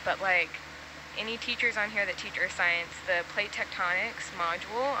 but like any teachers on here that teach earth science, the plate tectonics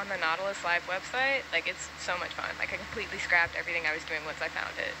module on the Nautilus Live website, like it's so much fun. Like I completely scrapped everything I was doing once I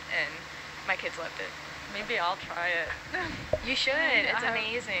found it, and my kids loved it. Maybe I'll try it. You should. It's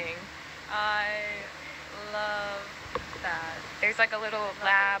amazing. I love that. There's like a little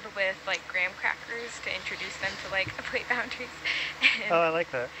lab with like graham crackers to introduce them to like plate boundaries. And, Oh, I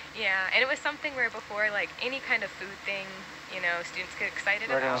like that. yeah, and it was something where before like any kind of food thing, you know, students get excited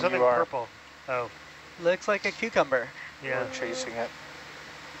Right about. on. Something You are. purple. Oh, Looks like a cucumber. yeah. We're chasing it.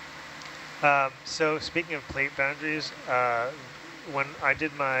 So speaking of plate boundaries, when I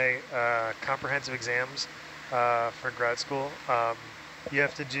did my comprehensive exams for grad school, you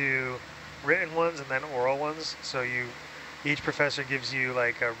have to do written ones and then oral ones. So each professor gives you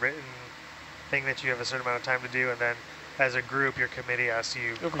like a written thing that you have a certain amount of time to do, and then as a group, your committee asks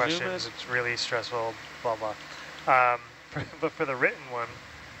you Over Zoom questions. is? It's really stressful, blah, blah. But for the written one,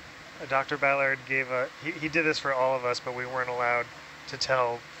 Dr. Ballard gave he did this for all of us, but we weren't allowed to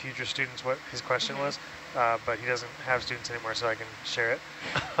tell future students what his question was, but he doesn't have students anymore, so I can share it.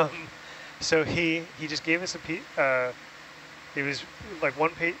 So he just gave us it was like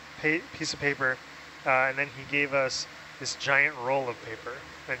one piece of paper, and then he gave us this giant roll of paper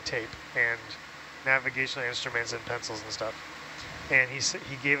and tape and navigational instruments and pencils and stuff. And he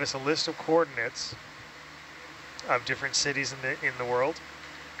gave us a list of coordinates of different cities in the world,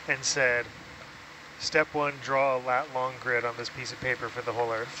 and said, step 1, draw a lat-long grid on this piece of paper for the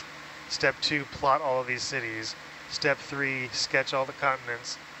whole Earth. Step 2, plot all of these cities. Step 3, sketch all the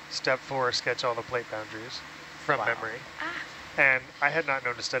continents. Step 4, sketch all the plate boundaries from memory. And I had not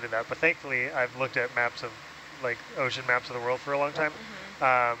known to study that, but thankfully I've looked at maps of, like, ocean maps of the world for a long time.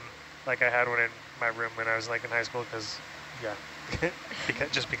 Like I had one in my room when I was like in high school, because, yeah,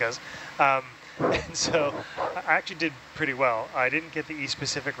 just because. And so I actually did pretty well. I didn't get the East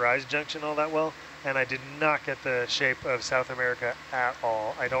Pacific Rise Junction all that well, and I did not get the shape of South America at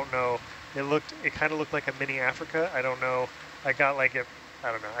all. I don't know. It kind of looked like a mini Africa. I don't know. I got like it.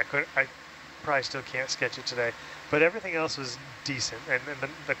 I don't know. I probably still can't sketch it today, but everything else was decent. And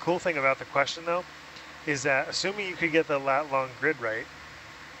the cool thing about the question though, is that assuming you could get the lat-long grid right,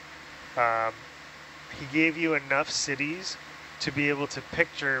 he gave you enough cities to be able to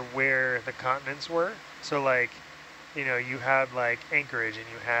picture where the continents were. So like, you know, you had like Anchorage, and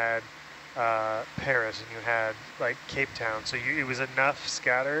you had Paris, and you had like Cape Town. So it was enough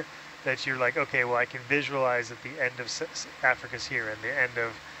scatter that you're like, okay, well I can visualize that the end of Africa's here and the end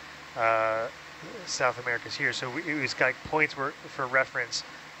of South America's here. So it was like points for reference.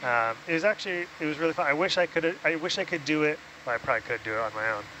 It was really fun. I wish I could do it. Well, I probably could do it on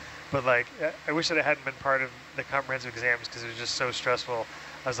my own. But like, I wish that it hadn't been part of the comprehensive exams, because it was just so stressful.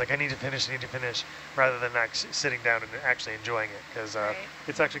 I was like, I need to finish, rather than sitting down and actually enjoying it, because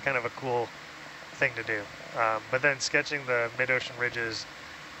it's actually kind of a cool thing to do. But then sketching the mid-ocean ridges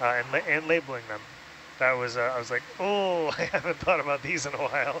and labeling them, that was I was like, oh, I haven't thought about these in a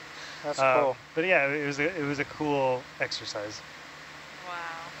while. That's cool. But yeah, it was a cool exercise. Wow.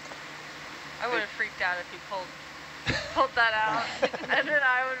 I would have freaked out if you pulled that out, and then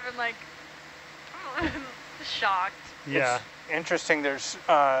I would have been like, shocked. Yeah. It's interesting. There's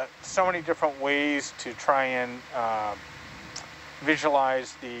so many different ways to try and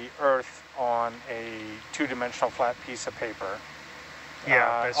visualize the Earth on a two-dimensional flat piece of paper.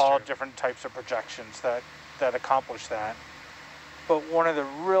 Yeah, that's all true. different types of projections that accomplish that. But one of the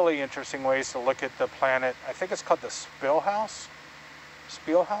really interesting ways to look at the planet, I think it's called the Spielhaus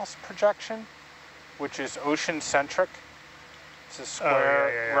projection, which is ocean-centric. It's a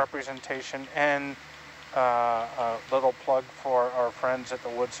square representation. And a little plug for our friends at the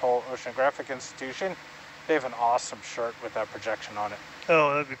Woods Hole Oceanographic Institution. They have an awesome shirt with that projection on it.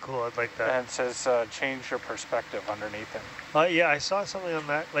 Oh, that'd be cool. I'd like that. And it says, change your perspective underneath it. Yeah, I saw something on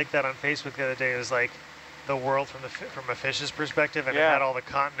that on Facebook the other day. It was like the world from a fish's perspective, and it had all the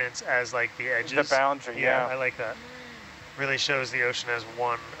continents as like the edges. The boundary, yeah. I like that. Really shows the ocean as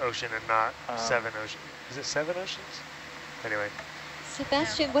one ocean and not 7 oceans. Is it 7 oceans? Anyway.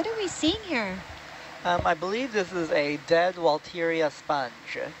 Sebastian, what are we seeing here? I believe this is a dead Walteria sponge.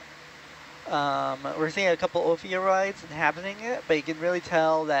 We're seeing a couple ophiuroids inhabiting it, but you can really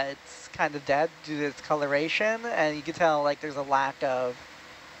tell that it's kind of dead due to its coloration, and you can tell like there's a lack of,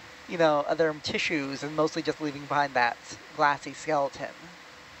 you know, other tissues, and mostly just leaving behind that glassy skeleton.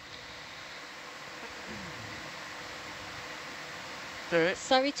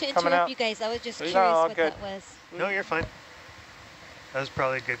 Sorry to interrupt you guys. I was just curious what that was. No, you're fine. That was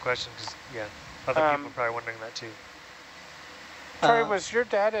probably a good question, because, yeah, other people are probably wondering that too. Tori, was your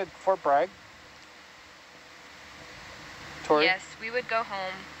dad at Fort Bragg? Tori? Yes, we would go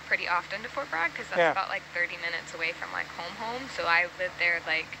home pretty often to Fort Bragg, because that's about like 30 minutes away from like home. So I lived there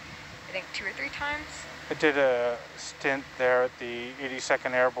like, I think 2 or 3 times. I did a stint there at the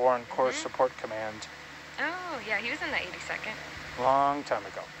 82nd Airborne Corps Support Command. Oh, yeah, he was in the 82nd. Long time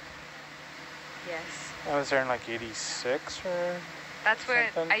ago. Yes. I was there in like 86 or That's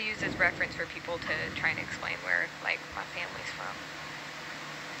what something. I use as reference for people to try and explain where, like, my family's from.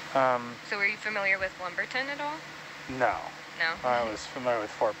 So were you familiar with Lumberton at all? No. No? I was familiar with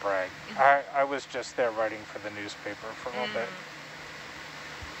Fort Bragg. I was just there writing for the newspaper for a little bit.